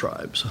Bedouin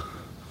tribes.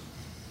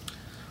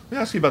 Let me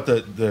ask you about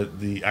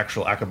the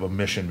actual Aqaba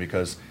mission,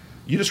 because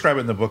you describe it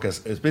in the book as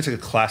basically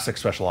classic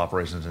special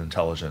operations and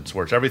intelligence,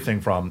 where it's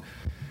everything from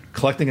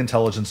collecting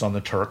intelligence on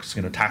the Turks,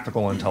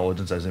 tactical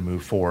intelligence as they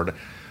move forward,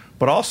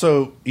 but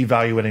also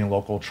evaluating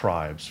local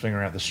tribes,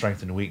 figuring out the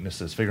strengths and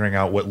weaknesses, figuring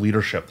out what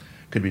leadership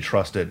could be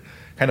trusted,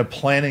 kind of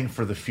planning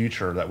for the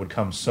future that would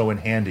come so in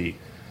handy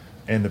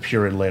in the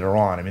period later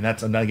on. I mean,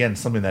 that's, again,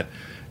 something that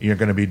you're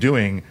going to be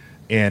doing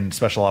in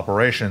special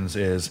operations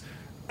is,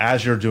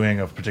 as you're doing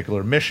a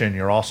particular mission,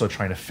 you're also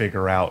trying to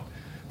figure out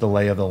the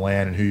lay of the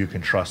land and who you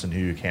can trust and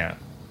who you can't.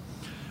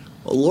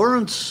 Well,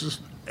 Lawrence,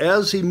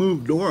 as he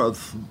moved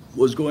north,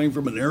 was going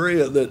from an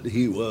area that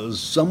he was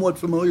somewhat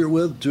familiar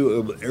with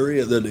to an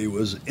area that he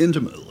was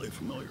intimately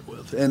familiar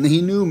with. And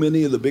he knew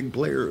many of the big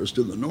players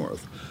to the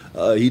north.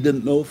 He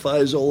didn't know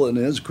Faisal and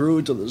his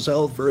crew to the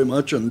south very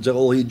much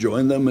until he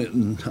joined them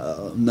in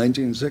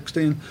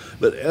 1916.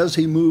 But as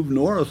he moved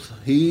north,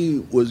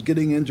 he was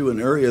getting into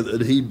an area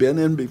that he'd been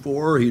in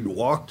before. He'd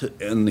walked,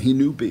 and he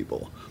knew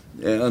people.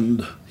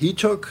 And he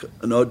took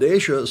an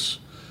audacious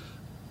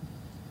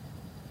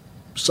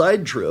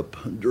side trip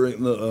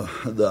during the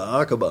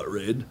Aqaba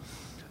raid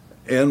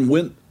and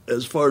went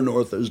as far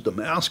north as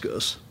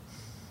Damascus,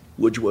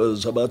 which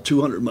was about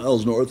 200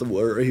 miles north of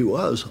where he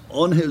was,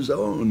 on his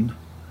own,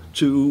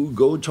 to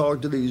go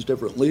talk to these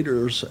different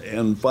leaders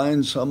and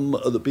find some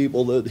of the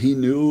people that he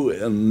knew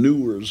and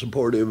knew were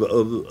supportive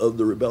of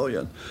the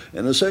rebellion.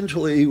 And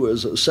essentially he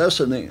was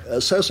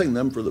assessing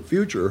them for the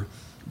future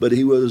but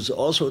he was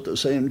also at the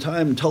same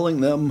time telling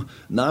them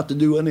not to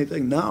do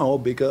anything now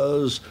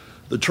because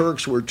the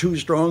Turks were too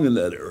strong in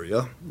that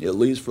area, at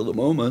least for the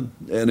moment,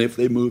 and if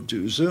they moved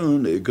too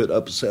soon, it could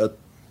upset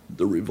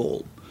the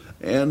revolt.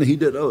 And he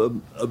did a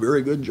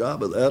very good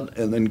job of that,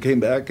 and then came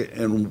back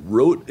and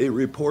wrote a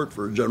report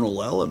for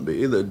General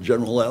Allenby that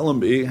General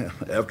Allenby,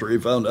 after he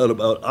found out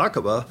about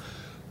Aqaba,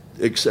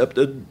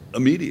 accepted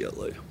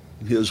immediately.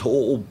 His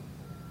whole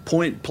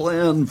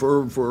plan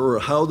for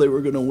how they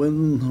were going to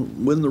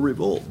win the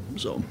revolt.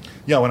 So,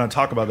 yeah, when I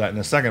talk about that in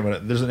a second,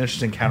 but there's an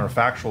interesting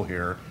counterfactual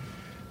here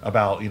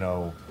about,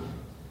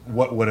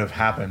 what would have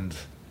happened,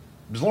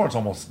 because Lawrence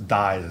almost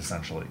dies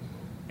essentially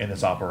in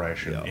this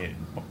operation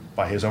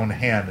by his own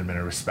hand in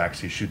many respects.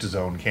 He shoots his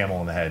own camel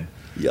in the head.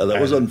 Yeah,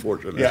 that was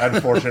unfortunate. Yeah,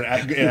 unfortunate.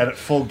 at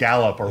full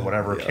gallop or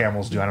whatever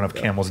camels do. I don't know if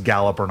camels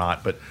gallop or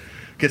not, but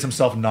gets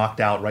himself knocked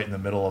out right in the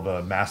middle of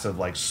a massive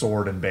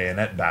sword and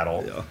bayonet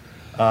battle.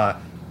 Yeah.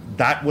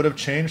 That would have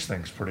changed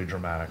things pretty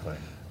dramatically.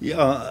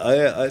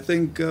 Yeah, I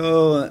think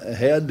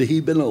had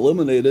he been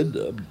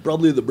eliminated,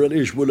 probably the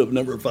British would have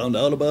never found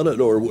out about it,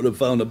 or would have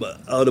found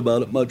out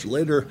about it much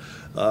later.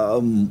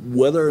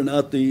 Whether or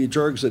not the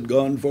Turks had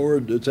gone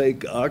forward to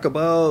take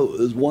Aqaba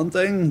is one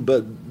thing,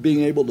 but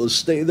being able to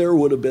stay there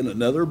would have been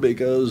another,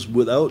 because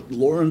without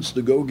Lawrence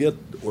to go get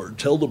or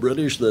tell the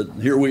British that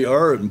here we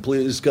are and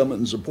please come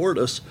and support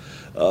us,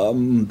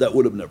 that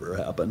would have never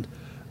happened.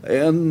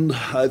 And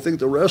I think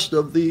the rest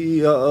of the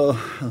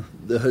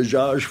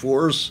Hajjaj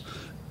force,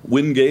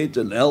 Wingate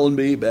and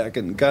Allenby back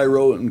in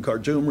Cairo and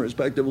Khartoum,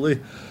 respectively.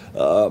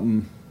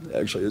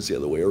 Actually, it's the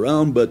other way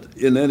around, but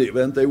in any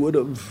event, they would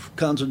have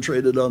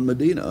concentrated on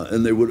Medina,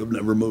 and they would have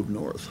never moved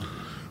north.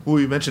 Well,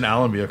 you mentioned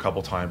Allenby a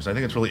couple times. I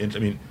think it's really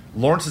interesting. I mean,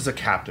 Lawrence is a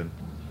captain,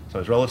 so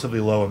he's relatively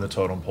low in the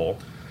totem pole.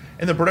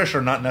 And the British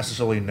are not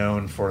necessarily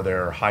known for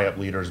their high-up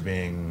leaders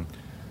being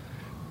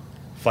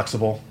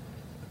flexible,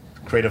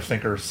 creative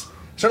thinkers.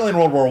 Certainly in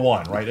World War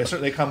I, right?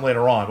 They come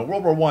later on, but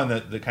World War I,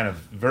 the kind of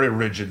very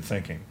rigid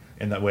thinking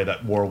in that way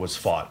that war was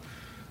fought.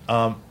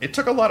 It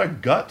took a lot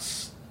of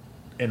guts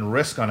and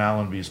risk on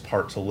Allenby's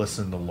part to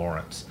listen to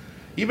Lawrence,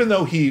 even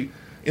though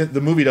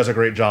the movie does a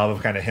great job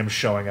of kind of him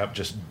showing up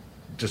just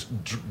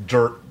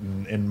dirt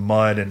and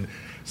mud and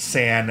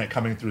sand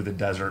coming through the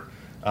desert,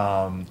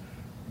 and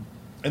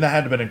that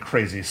had to have been a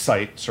crazy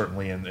sight,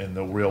 certainly in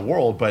the real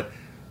world. But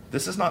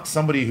this is not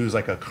somebody who's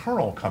like a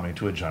colonel coming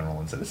to a general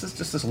and say, this is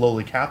just this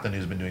lowly captain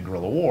who's been doing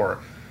guerrilla war.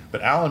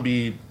 But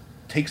Allenby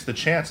takes the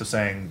chance of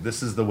saying,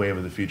 this is the wave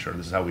of the future.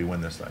 This is how we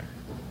win this thing.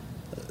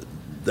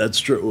 That's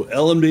true.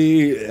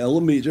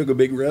 Allenby took a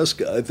big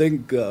risk. I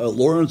think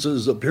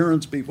Lawrence's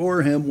appearance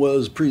before him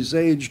was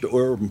presaged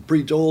or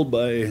pre-told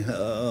by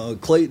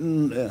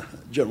Clayton,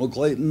 General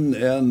Clayton,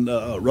 and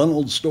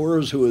Ronald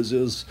Storrs, who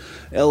is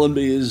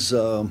Allenby's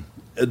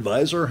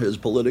advisor, his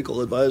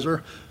political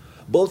advisor.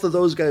 Both of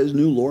those guys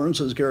knew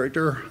Lawrence's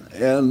character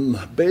and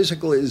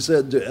basically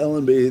said to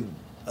Allenby,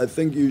 I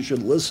think you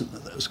should listen to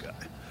this guy.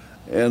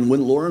 And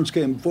when Lawrence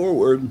came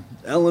forward,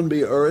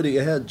 Allenby already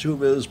had two of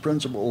his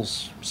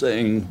principals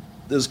saying,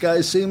 this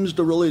guy seems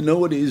to really know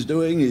what he's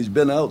doing. He's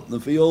been out in the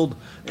field,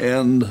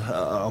 and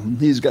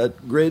he's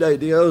got great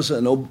ideas.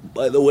 And oh,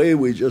 by the way,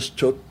 we just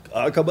took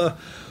Aqaba,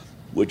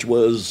 which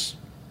was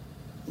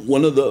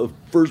one of the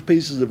first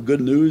pieces of good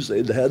news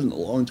they'd had in a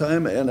long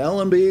time. And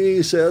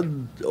Allenby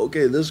said,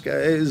 okay, this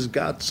guy's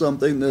got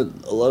something that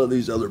a lot of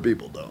these other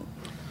people don't.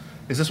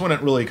 Is this when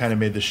it really kind of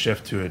made the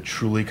shift to a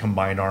truly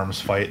combined arms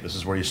fight? This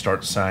is where you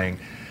start saying,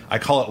 I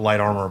call it light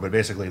armor, but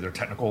basically they're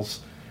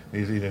technicals.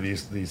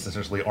 These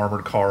essentially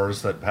armored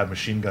cars that have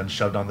machine guns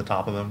shoved on the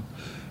top of them.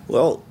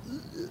 Well,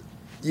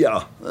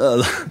 yeah,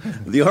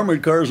 the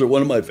armored cars are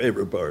one of my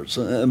favorite parts,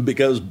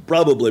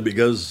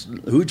 because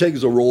who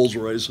takes a Rolls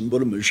Royce and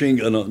put a machine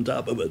gun on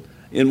top of it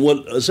in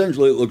what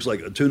essentially looks like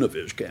a tuna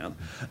fish can?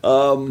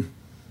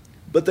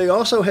 But they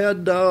also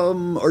had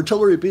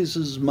artillery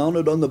pieces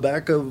mounted on the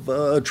back of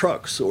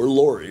trucks, or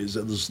lorries,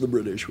 as the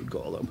British would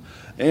call them.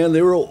 And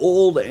they were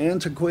old,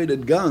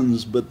 antiquated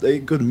guns, but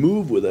they could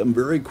move with them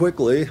very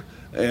quickly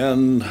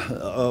and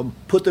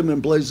put them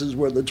in places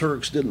where the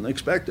Turks didn't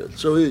expect it.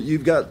 So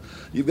you've got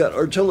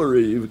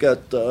artillery, you've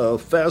got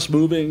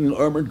fast-moving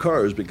armored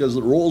cars, because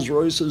the Rolls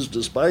Royces,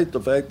 despite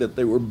the fact that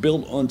they were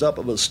built on top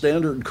of a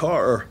standard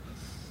car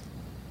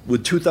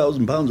with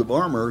 2,000 pounds of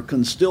armor,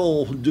 can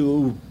still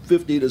do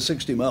 50 to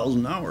 60 miles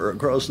an hour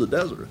across the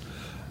desert.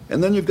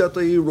 And then you've got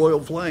the Royal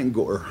Flying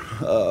Corps,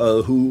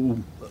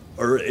 who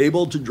are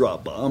able to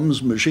drop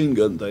bombs, machine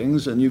gun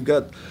things, and you've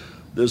got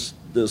this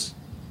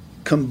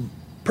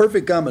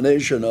perfect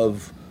combination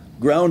of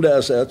ground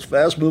assets,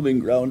 fast-moving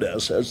ground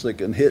assets that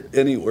can hit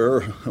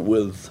anywhere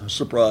with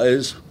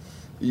surprise.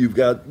 You've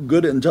got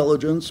good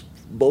intelligence,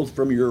 both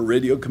from your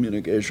radio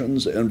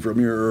communications and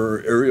from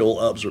your aerial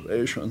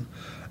observation.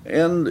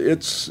 And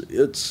it's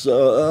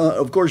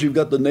of course, you've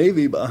got the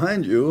Navy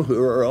behind you, who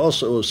are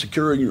also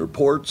securing your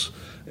ports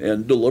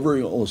and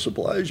delivering all the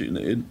supplies you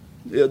need.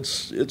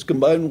 It's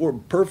combined war,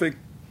 perfect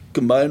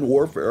combined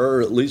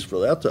warfare, at least for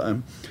that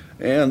time.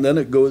 And then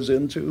it goes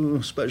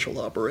into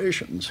special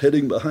operations,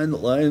 hitting behind the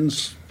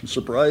lines,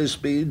 surprise,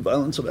 speed,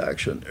 violence of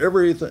action,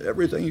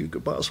 everything you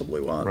could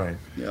possibly want. Right.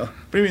 Yeah.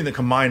 But I mean, the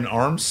combined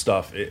arms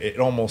stuff, it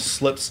almost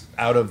slips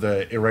out of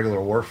the irregular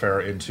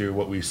warfare into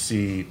what we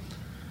see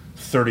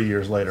 30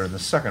 years later in the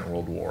Second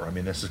World War. I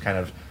mean, this is kind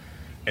of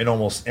an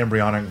almost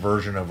embryonic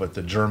version of what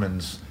the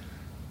Germans,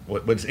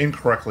 what's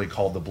incorrectly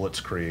called the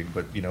Blitzkrieg,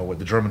 but what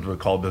the Germans would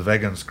call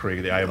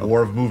Bewegungskrieg, the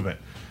war of movement,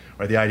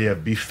 right? The idea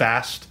of be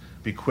fast,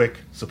 be quick,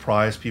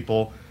 surprise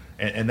people,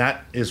 and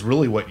that is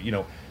really what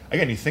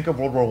again, you think of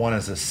World War I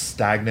as a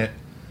stagnant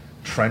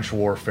trench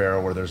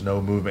warfare where there's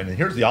no movement, and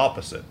here's the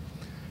opposite.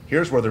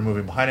 Here's where they're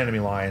moving behind enemy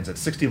lines at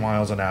 60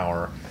 miles an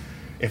hour.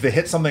 If they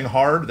hit something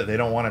hard that they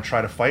don't want to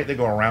try to fight, they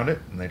go around it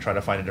and they try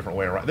to find a different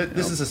way around.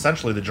 This is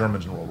essentially the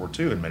Germans in World War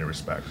II in many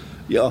respects.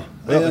 Yeah,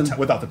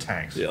 without the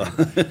tanks. Yeah,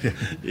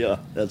 yeah,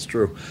 that's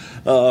true.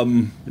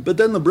 But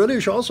then the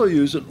British also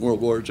used it in World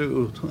War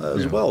II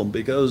as well,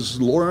 because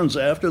Lawrence,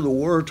 after the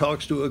war,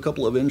 talks to a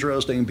couple of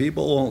interesting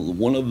people.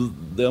 One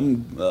of them,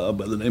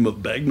 by the name of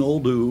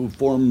Bagnold, who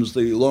forms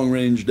the Long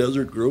Range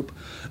Desert Group,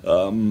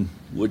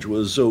 which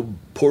was so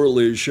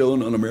poorly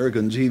shown on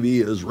American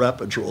TV as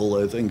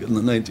Rapatrol, I think, in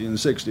the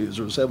 1960s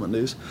or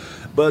 70s.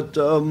 But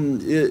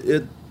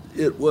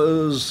it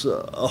was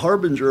a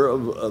harbinger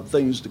of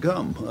things to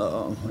come.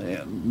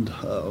 And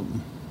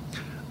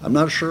I'm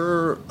not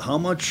sure how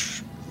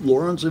much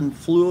Lawrence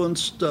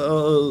influenced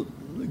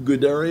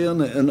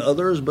Guderian and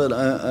others, but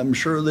I'm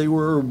sure they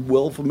were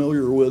well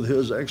familiar with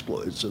his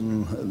exploits.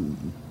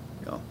 And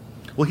yeah.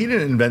 Well, he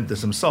didn't invent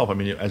this himself. I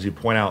mean, as you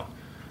point out,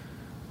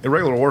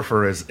 irregular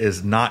warfare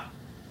is not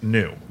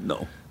new.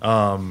 No.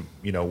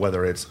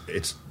 Whether it's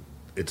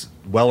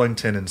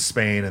Wellington in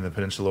Spain in the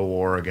Peninsular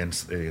War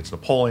against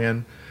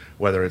Napoleon,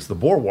 whether it's the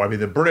Boer War. I mean,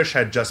 the British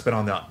had just been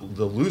on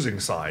the losing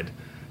side,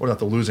 or not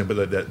the losing,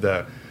 but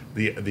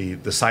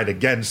the side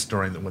against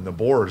when the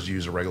Boers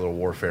used irregular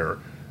warfare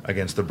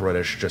against the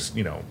British. Just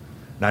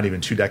not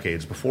even 2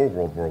 decades before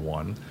World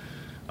War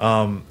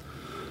I.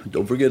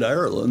 Don't forget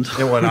Ireland.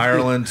 And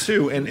Ireland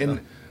too.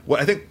 And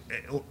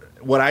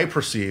what I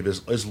perceive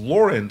is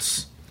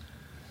Lawrence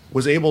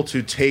was able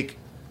to take.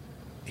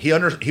 He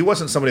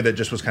wasn't somebody that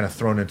just was kind of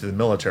thrown into the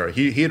military.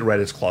 He had read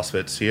his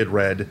Clausewitz, he had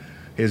read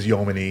his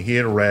Jomini, he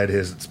had read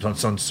his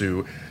Sun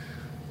Tzu,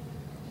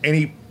 and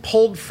he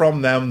pulled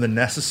from them the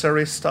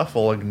necessary stuff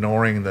while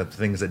ignoring the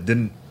things that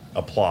didn't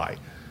apply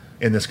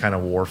in this kind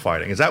of war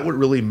fighting. Is that what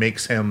really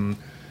makes him?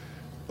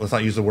 Let's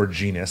not use the word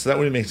genius. Is that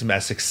what makes him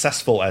as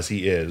successful as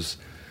he is?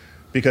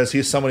 Because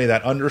he's somebody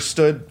that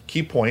understood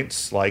key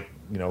points like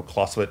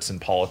Clausewitz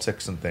and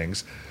politics and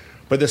things,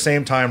 but at the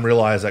same time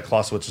realized that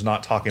Clausewitz was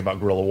not talking about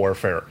guerrilla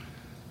warfare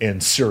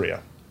in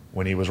Syria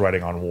when he was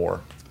writing on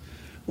war.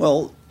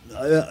 Well,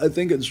 I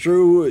think it's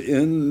true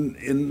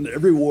in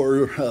every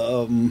war.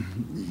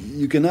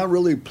 You cannot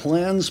really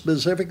plan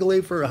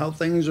specifically for how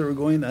things are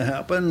going to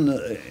happen,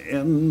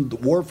 and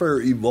warfare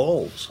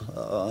evolves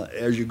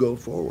as you go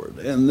forward.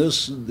 And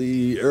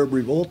the Arab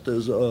Revolt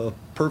is a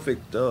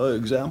perfect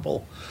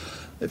example,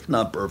 if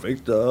not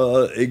perfect,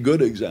 a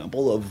good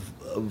example of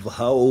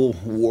how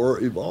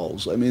war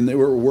evolves. I mean, they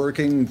were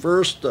working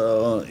first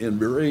in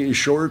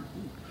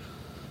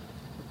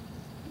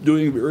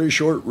doing very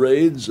short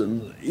raids,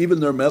 and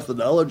even their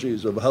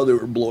methodologies of how they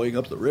were blowing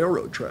up the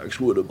railroad tracks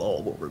would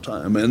evolve over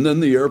time. And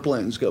then the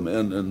airplanes come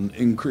in and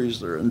increase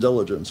their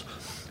intelligence.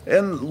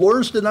 And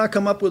Lawrence did not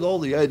come up with all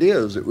the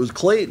ideas. It was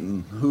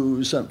Clayton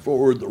who sent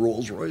forward the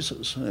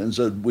Rolls-Royces and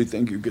said, we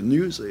think you can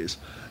use these.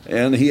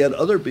 And he had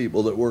other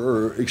people that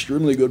were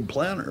extremely good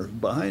planners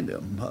behind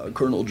him,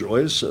 Colonel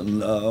Joyce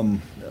and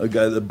a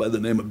guy by the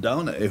name of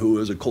Downey, who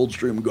was a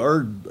Coldstream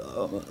Guard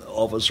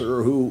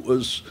officer who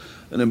was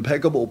an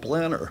impeccable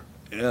planner.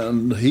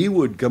 And he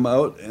would come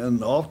out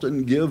and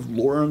often give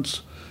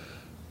Lawrence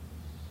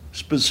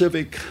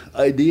specific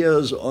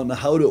ideas on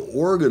how to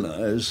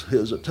organize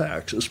his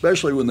attacks,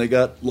 especially when they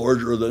got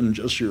larger than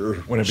just your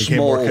when it became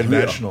small, more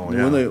conventional.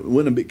 Yeah.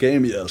 When it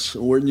became, yes,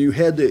 when you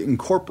had to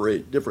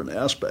incorporate different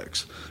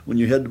aspects, when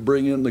you had to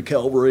bring in the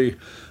cavalry,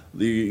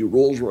 the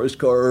Rolls-Royce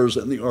cars,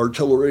 and the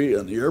artillery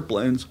and the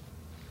airplanes.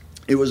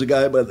 It was a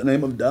guy by the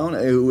name of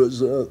Downey who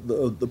was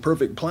the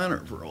perfect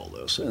planner for all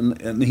this,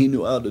 and he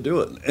knew how to do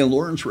it, and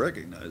Lawrence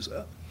recognized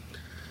that.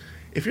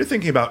 If you're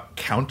thinking about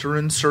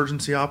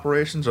counterinsurgency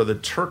operations, are the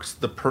Turks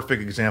the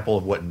perfect example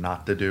of what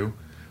not to do?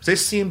 Because they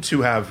seem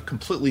to have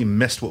completely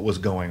missed what was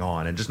going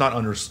on and just not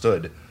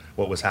understood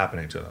what was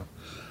happening to them.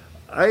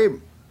 I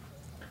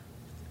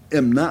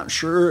am not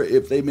sure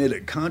if they made a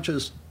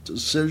conscious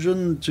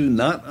decision to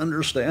not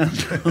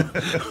understand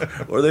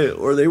or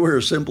they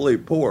were simply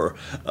poor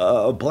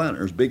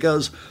planners,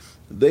 because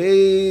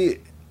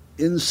they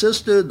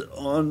insisted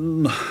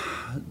on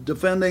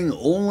defending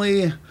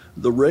only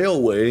the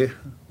railway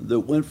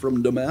that went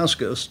from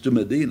Damascus to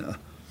Medina,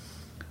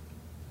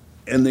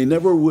 and they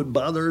never would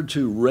bother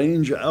to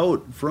range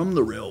out from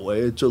the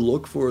railway to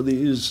look for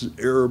these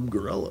Arab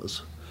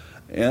guerrillas.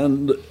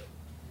 And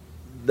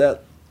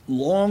that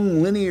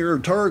long linear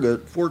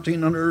target,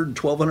 1,400,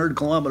 1,200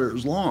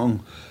 kilometers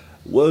long,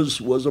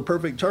 was a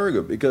perfect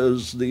target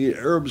because the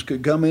Arabs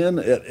could come in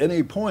at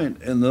any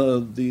point, and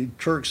the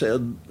Turks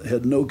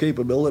had no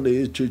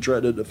capability to try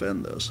to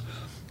defend this.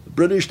 The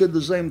British did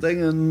the same thing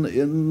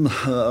in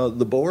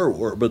the Boer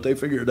War, but they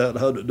figured out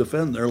how to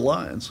defend their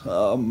lines.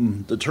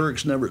 The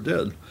Turks never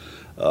did.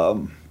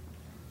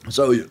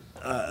 So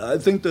I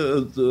think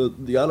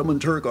the Ottoman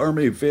Turk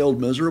army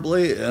failed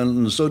miserably,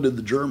 and so did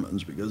the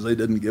Germans because they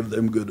didn't give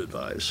them good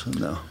advice.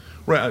 No.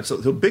 Right. So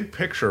the big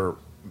picture,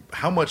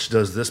 how much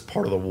does this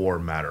part of the war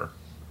matter?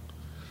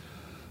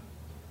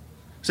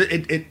 So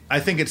I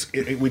think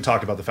we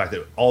talked about the fact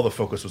that all the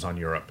focus was on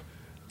Europe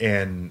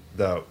and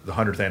the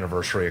 100th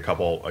anniversary a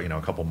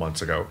couple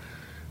months ago.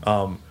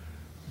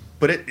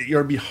 But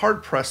you'd be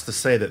hard pressed to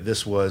say that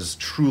this was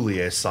truly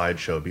a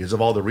sideshow because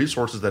of all the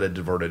resources that had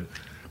diverted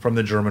from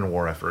the German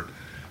war effort,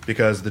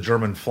 because the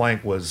German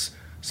flank was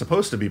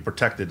supposed to be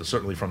protected,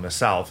 certainly from the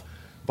south,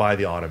 by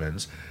the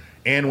Ottomans.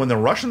 And when the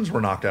Russians were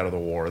knocked out of the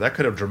war, that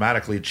could have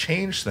dramatically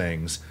changed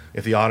things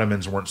if the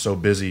Ottomans weren't so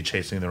busy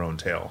chasing their own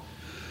tail.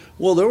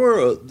 Well, there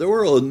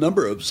were a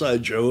number of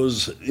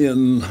sideshows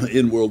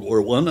in World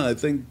War I. I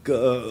think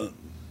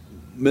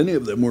many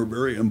of them were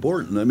very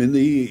important. I mean, the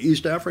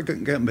East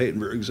African campaign,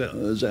 for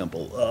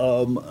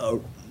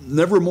example,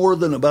 never more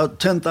than about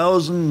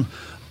 10,000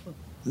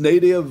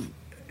 native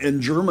and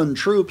German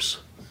troops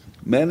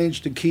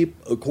managed to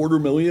keep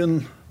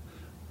 250,000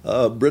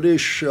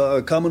 British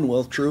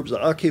Commonwealth troops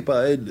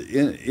occupied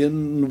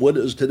in what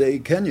is today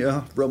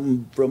Kenya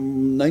from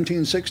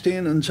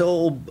 1916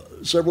 until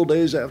several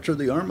days after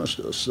the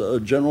armistice.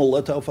 General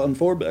Lettow von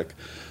Vorbeck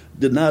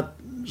did not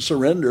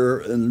surrender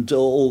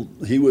until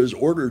he was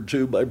ordered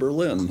to by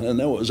Berlin, and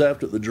that was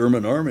after the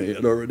German army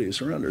had already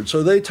surrendered.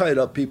 So they tied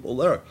up people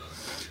there.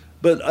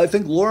 But I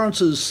think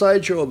Lawrence's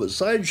sideshow of a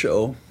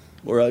sideshow,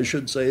 or I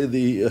should say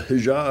the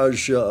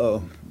Hejaz,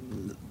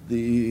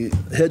 the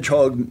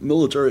Hedgehog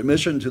military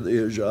mission to the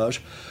Hejaz,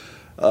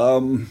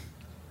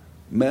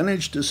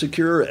 managed to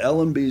secure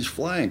Allenby's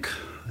flank,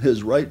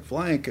 his right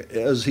flank,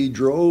 as he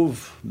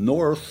drove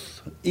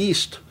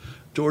northeast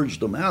towards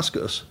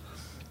Damascus.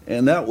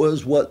 And that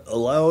was what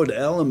allowed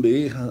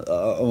Allenby,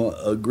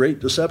 a great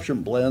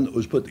deception plan that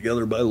was put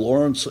together by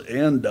Lawrence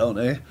and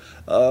Downey,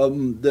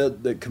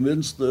 that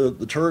convinced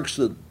the Turks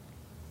that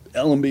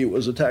Allenby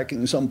was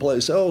attacking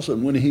someplace else,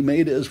 and when he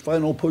made his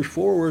final push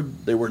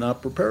forward, they were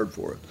not prepared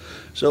for it.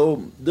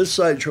 So this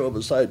sideshow of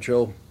a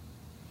sideshow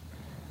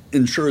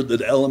ensured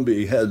that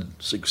Allenby had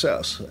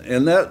success.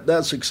 And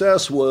that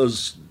success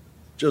was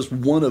just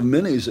one of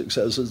many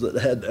successes that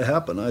had to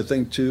happen, I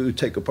think, to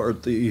take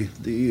apart the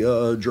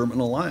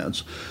German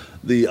alliance.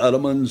 The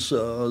Ottomans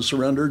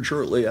surrendered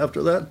shortly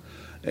after that,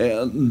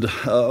 and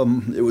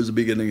it was the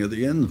beginning of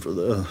the end for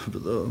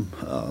the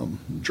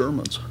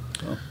Germans.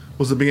 So.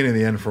 Was the beginning of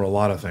the end for a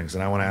lot of things,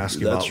 and I want to ask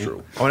you That's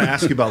true. I want to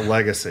ask you about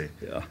legacy.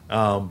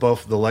 Yeah.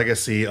 Both the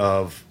legacy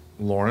of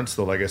Lawrence,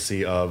 the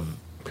legacy of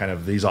kind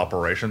of these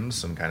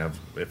operations, and kind of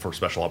for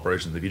special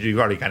operations. You've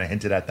already kind of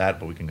hinted at that,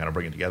 but we can kind of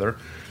bring it together.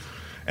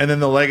 And then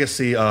the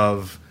legacy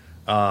of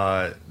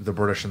the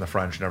British and the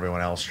French and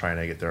everyone else trying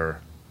to get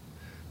their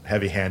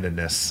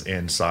heavy-handedness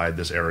inside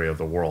this area of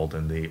the world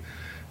and the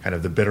kind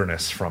of the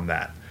bitterness from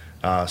that.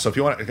 So if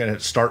you want to kind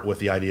of start with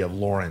the idea of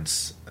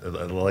Lawrence,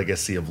 the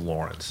legacy of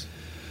Lawrence.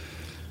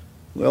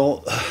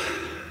 Well,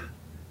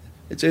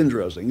 it's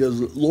interesting because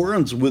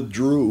Lawrence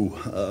withdrew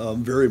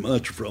very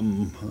much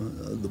from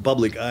the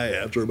public eye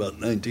after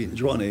about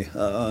 1920.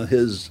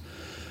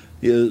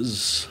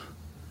 His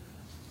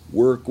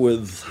work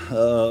with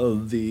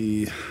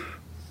the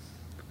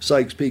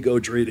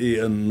Sykes-Picot Treaty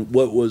and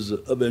what was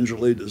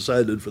eventually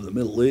decided for the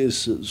Middle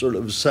East sort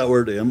of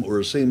soured him,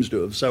 or seems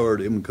to have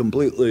soured him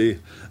completely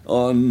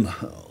on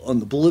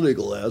the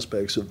political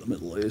aspects of the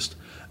Middle East.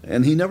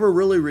 And he never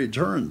really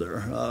returned there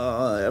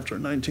after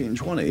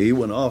 1920. He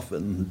went off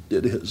and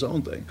did his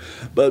own thing.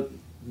 But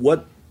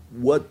what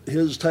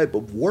his type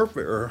of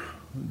warfare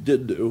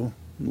did do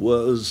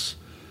was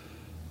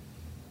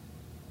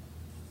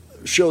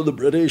show the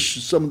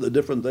British some of the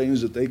different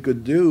things that they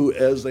could do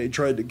as they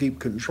tried to keep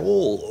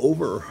control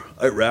over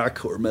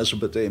Iraq or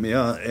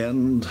Mesopotamia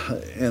and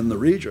the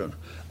region.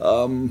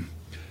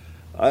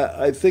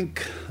 I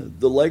think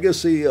the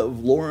legacy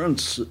of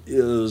Lawrence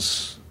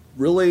is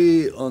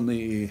really on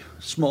the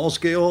small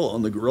scale,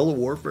 on the guerrilla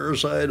warfare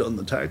side, on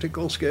the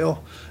tactical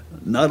scale,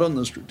 not on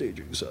the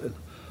strategic side.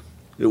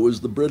 It was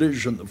the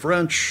British and the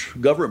French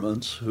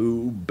governments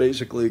who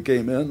basically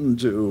came in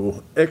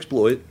to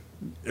exploit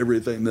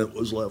everything that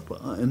was left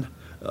behind.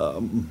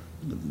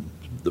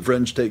 The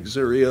French take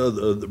Syria,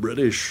 the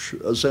British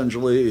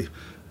essentially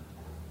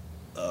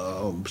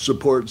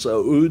support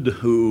Saud,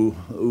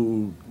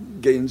 who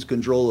gains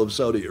control of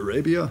Saudi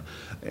Arabia,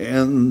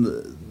 and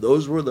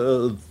those were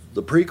the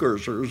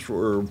precursors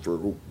for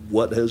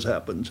what has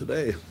happened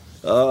today.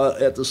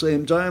 At the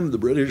same time, the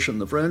British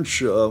and the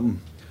French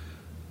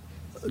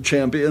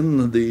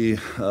champion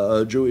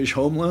the Jewish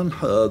homeland,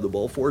 the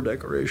Balfour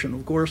Declaration,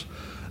 of course,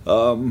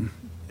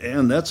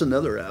 And that's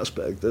another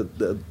aspect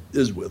that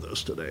is with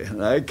us today.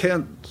 And I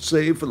can't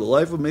say for the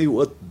life of me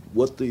what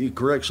the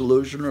correct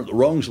solution or the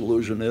wrong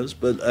solution is,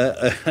 but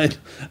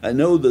I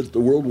know that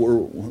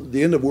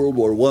the end of World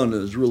War I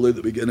is really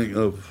the beginning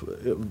of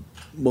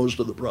most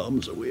of the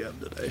problems that we have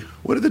today.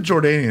 What did the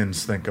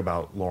Jordanians think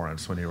about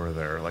Lawrence when you were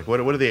there? Like,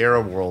 what did the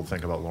Arab world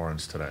think about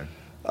Lawrence today?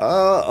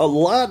 A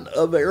lot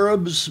of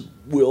Arabs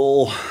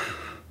will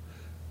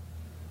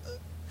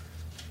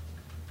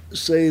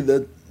say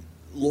that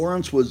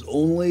Lawrence was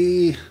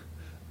only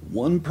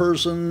one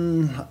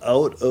person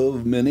out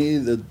of many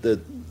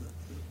that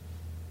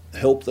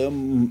helped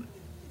them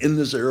in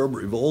this Arab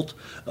revolt.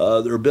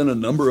 There have been a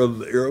number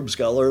of Arab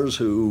scholars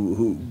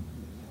who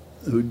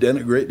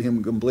denigrate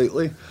him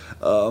completely.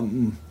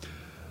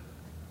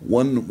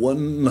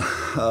 One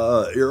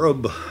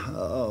Arab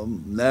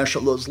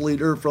nationalist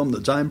leader from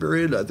the time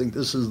period, I think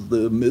this is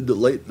the mid to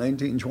late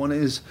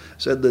 1920s,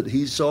 said that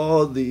he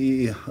saw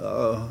the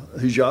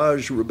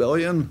Hijaz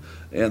rebellion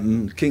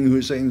and King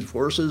Hussein's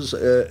forces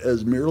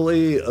as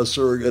merely a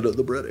surrogate of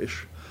the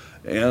British.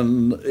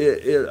 And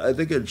I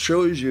think it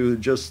shows you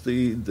just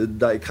the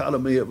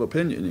dichotomy of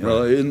opinion. You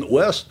know, in the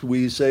West,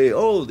 we say,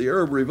 oh, the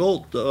Arab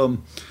revolt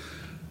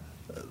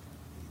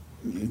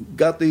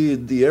got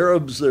the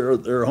Arabs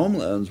their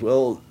homelands.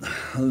 Well,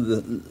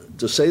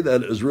 to say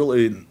that is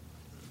really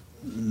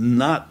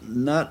not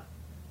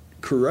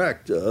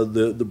correct.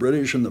 The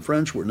British and the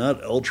French were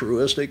not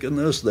altruistic in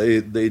this. They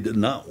did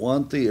not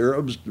want the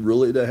Arabs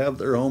really to have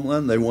their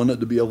homeland. They wanted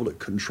to be able to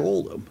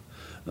control them.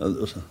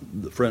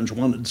 The French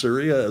wanted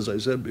Syria, as I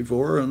said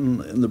before, and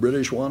the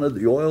British wanted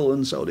the oil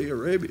in Saudi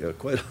Arabia.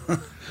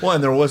 Well,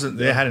 and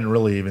they hadn't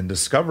really even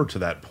discovered to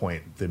that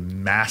point the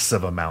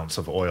massive amounts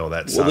of oil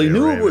that Saudi Well, they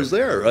knew Arabia, it was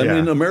there. I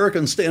mean,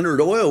 American Standard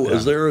Oil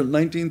was there in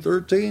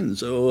 1913.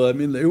 So, I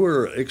mean, they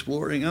were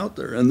exploring out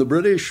there. And the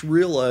British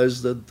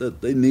realized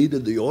that they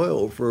needed the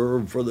oil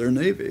for their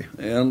Navy.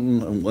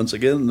 And once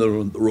again, the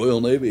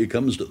Royal Navy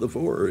comes to the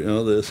fore, you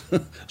know,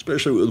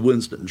 especially with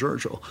Winston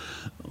Churchill.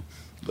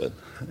 But,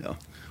 yeah.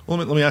 Well,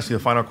 let me ask you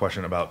the final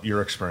question about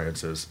your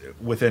experiences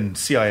within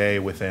CIA,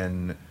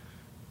 within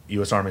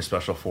U.S. Army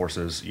Special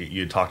Forces.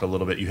 You talked a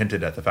little bit, you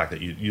hinted at the fact that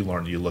you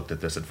looked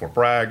at this at Fort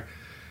Bragg.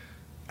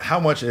 How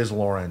much is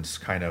Lawrence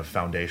kind of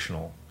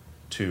foundational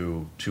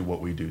to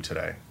what we do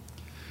today?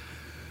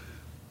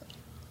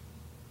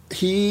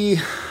 He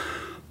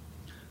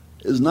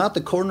is not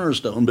the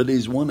cornerstone, but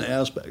he's one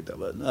aspect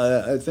of it.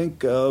 I think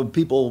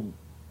people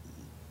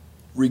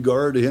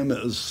regard him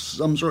as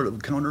some sort of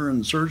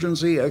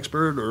counterinsurgency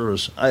expert, or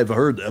I've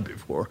heard that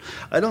before.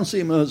 I don't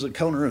see him as a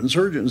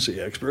counterinsurgency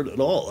expert at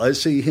all. I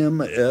see him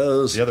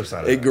as the other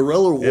side of a that.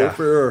 guerrilla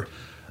warfare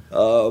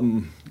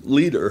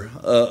leader,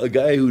 a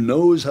guy who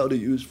knows how to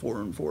use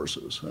foreign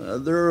forces.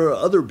 There are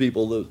other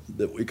people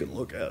that we can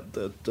look at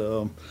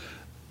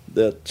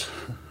that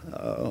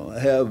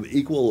have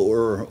equal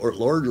or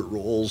larger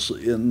roles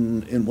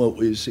in what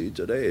we see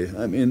today.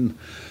 I mean,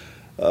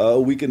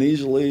 we can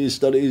easily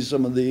study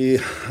some of the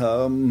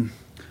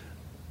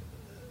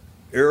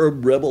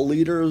Arab rebel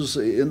leaders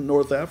in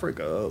North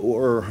Africa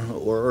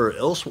or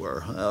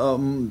elsewhere.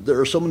 There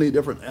are so many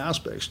different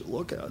aspects to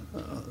look at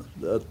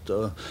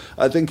that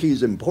I think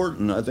he's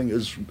important. I think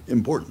it's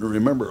important to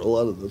remember a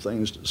lot of the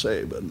things to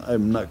say, but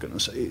I'm not going to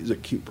say he's a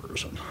key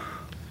person.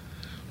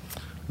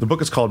 The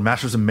book is called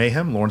Masters of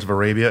Mayhem, Lawrence of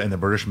Arabia and the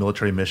British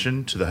Military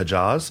Mission to the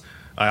Hejaz.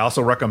 I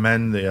also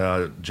recommend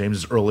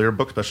James's earlier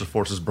book, Special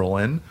Forces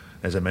Berlin.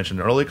 As I mentioned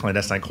earlier,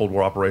 Clandestine Cold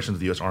War Operations of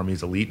the U.S.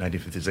 Army's Elite,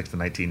 1956 to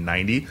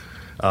 1990.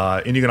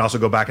 And you can also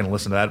go back and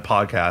listen to that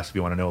podcast if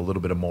you want to know a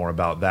little bit more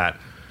about that.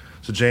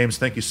 So, James,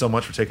 thank you so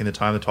much for taking the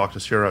time to talk to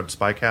us here at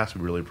SpyCast.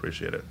 We really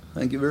appreciate it.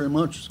 Thank you very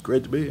much. It's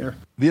great to be here.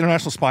 The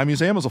International Spy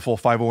Museum is a full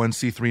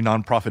 501c3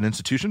 nonprofit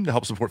institution to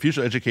help support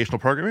future educational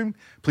programming.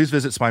 Please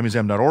visit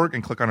spymuseum.org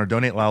and click on our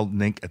Donate Loud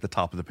link at the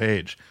top of the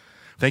page.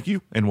 Thank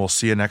you, and we'll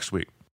see you next week.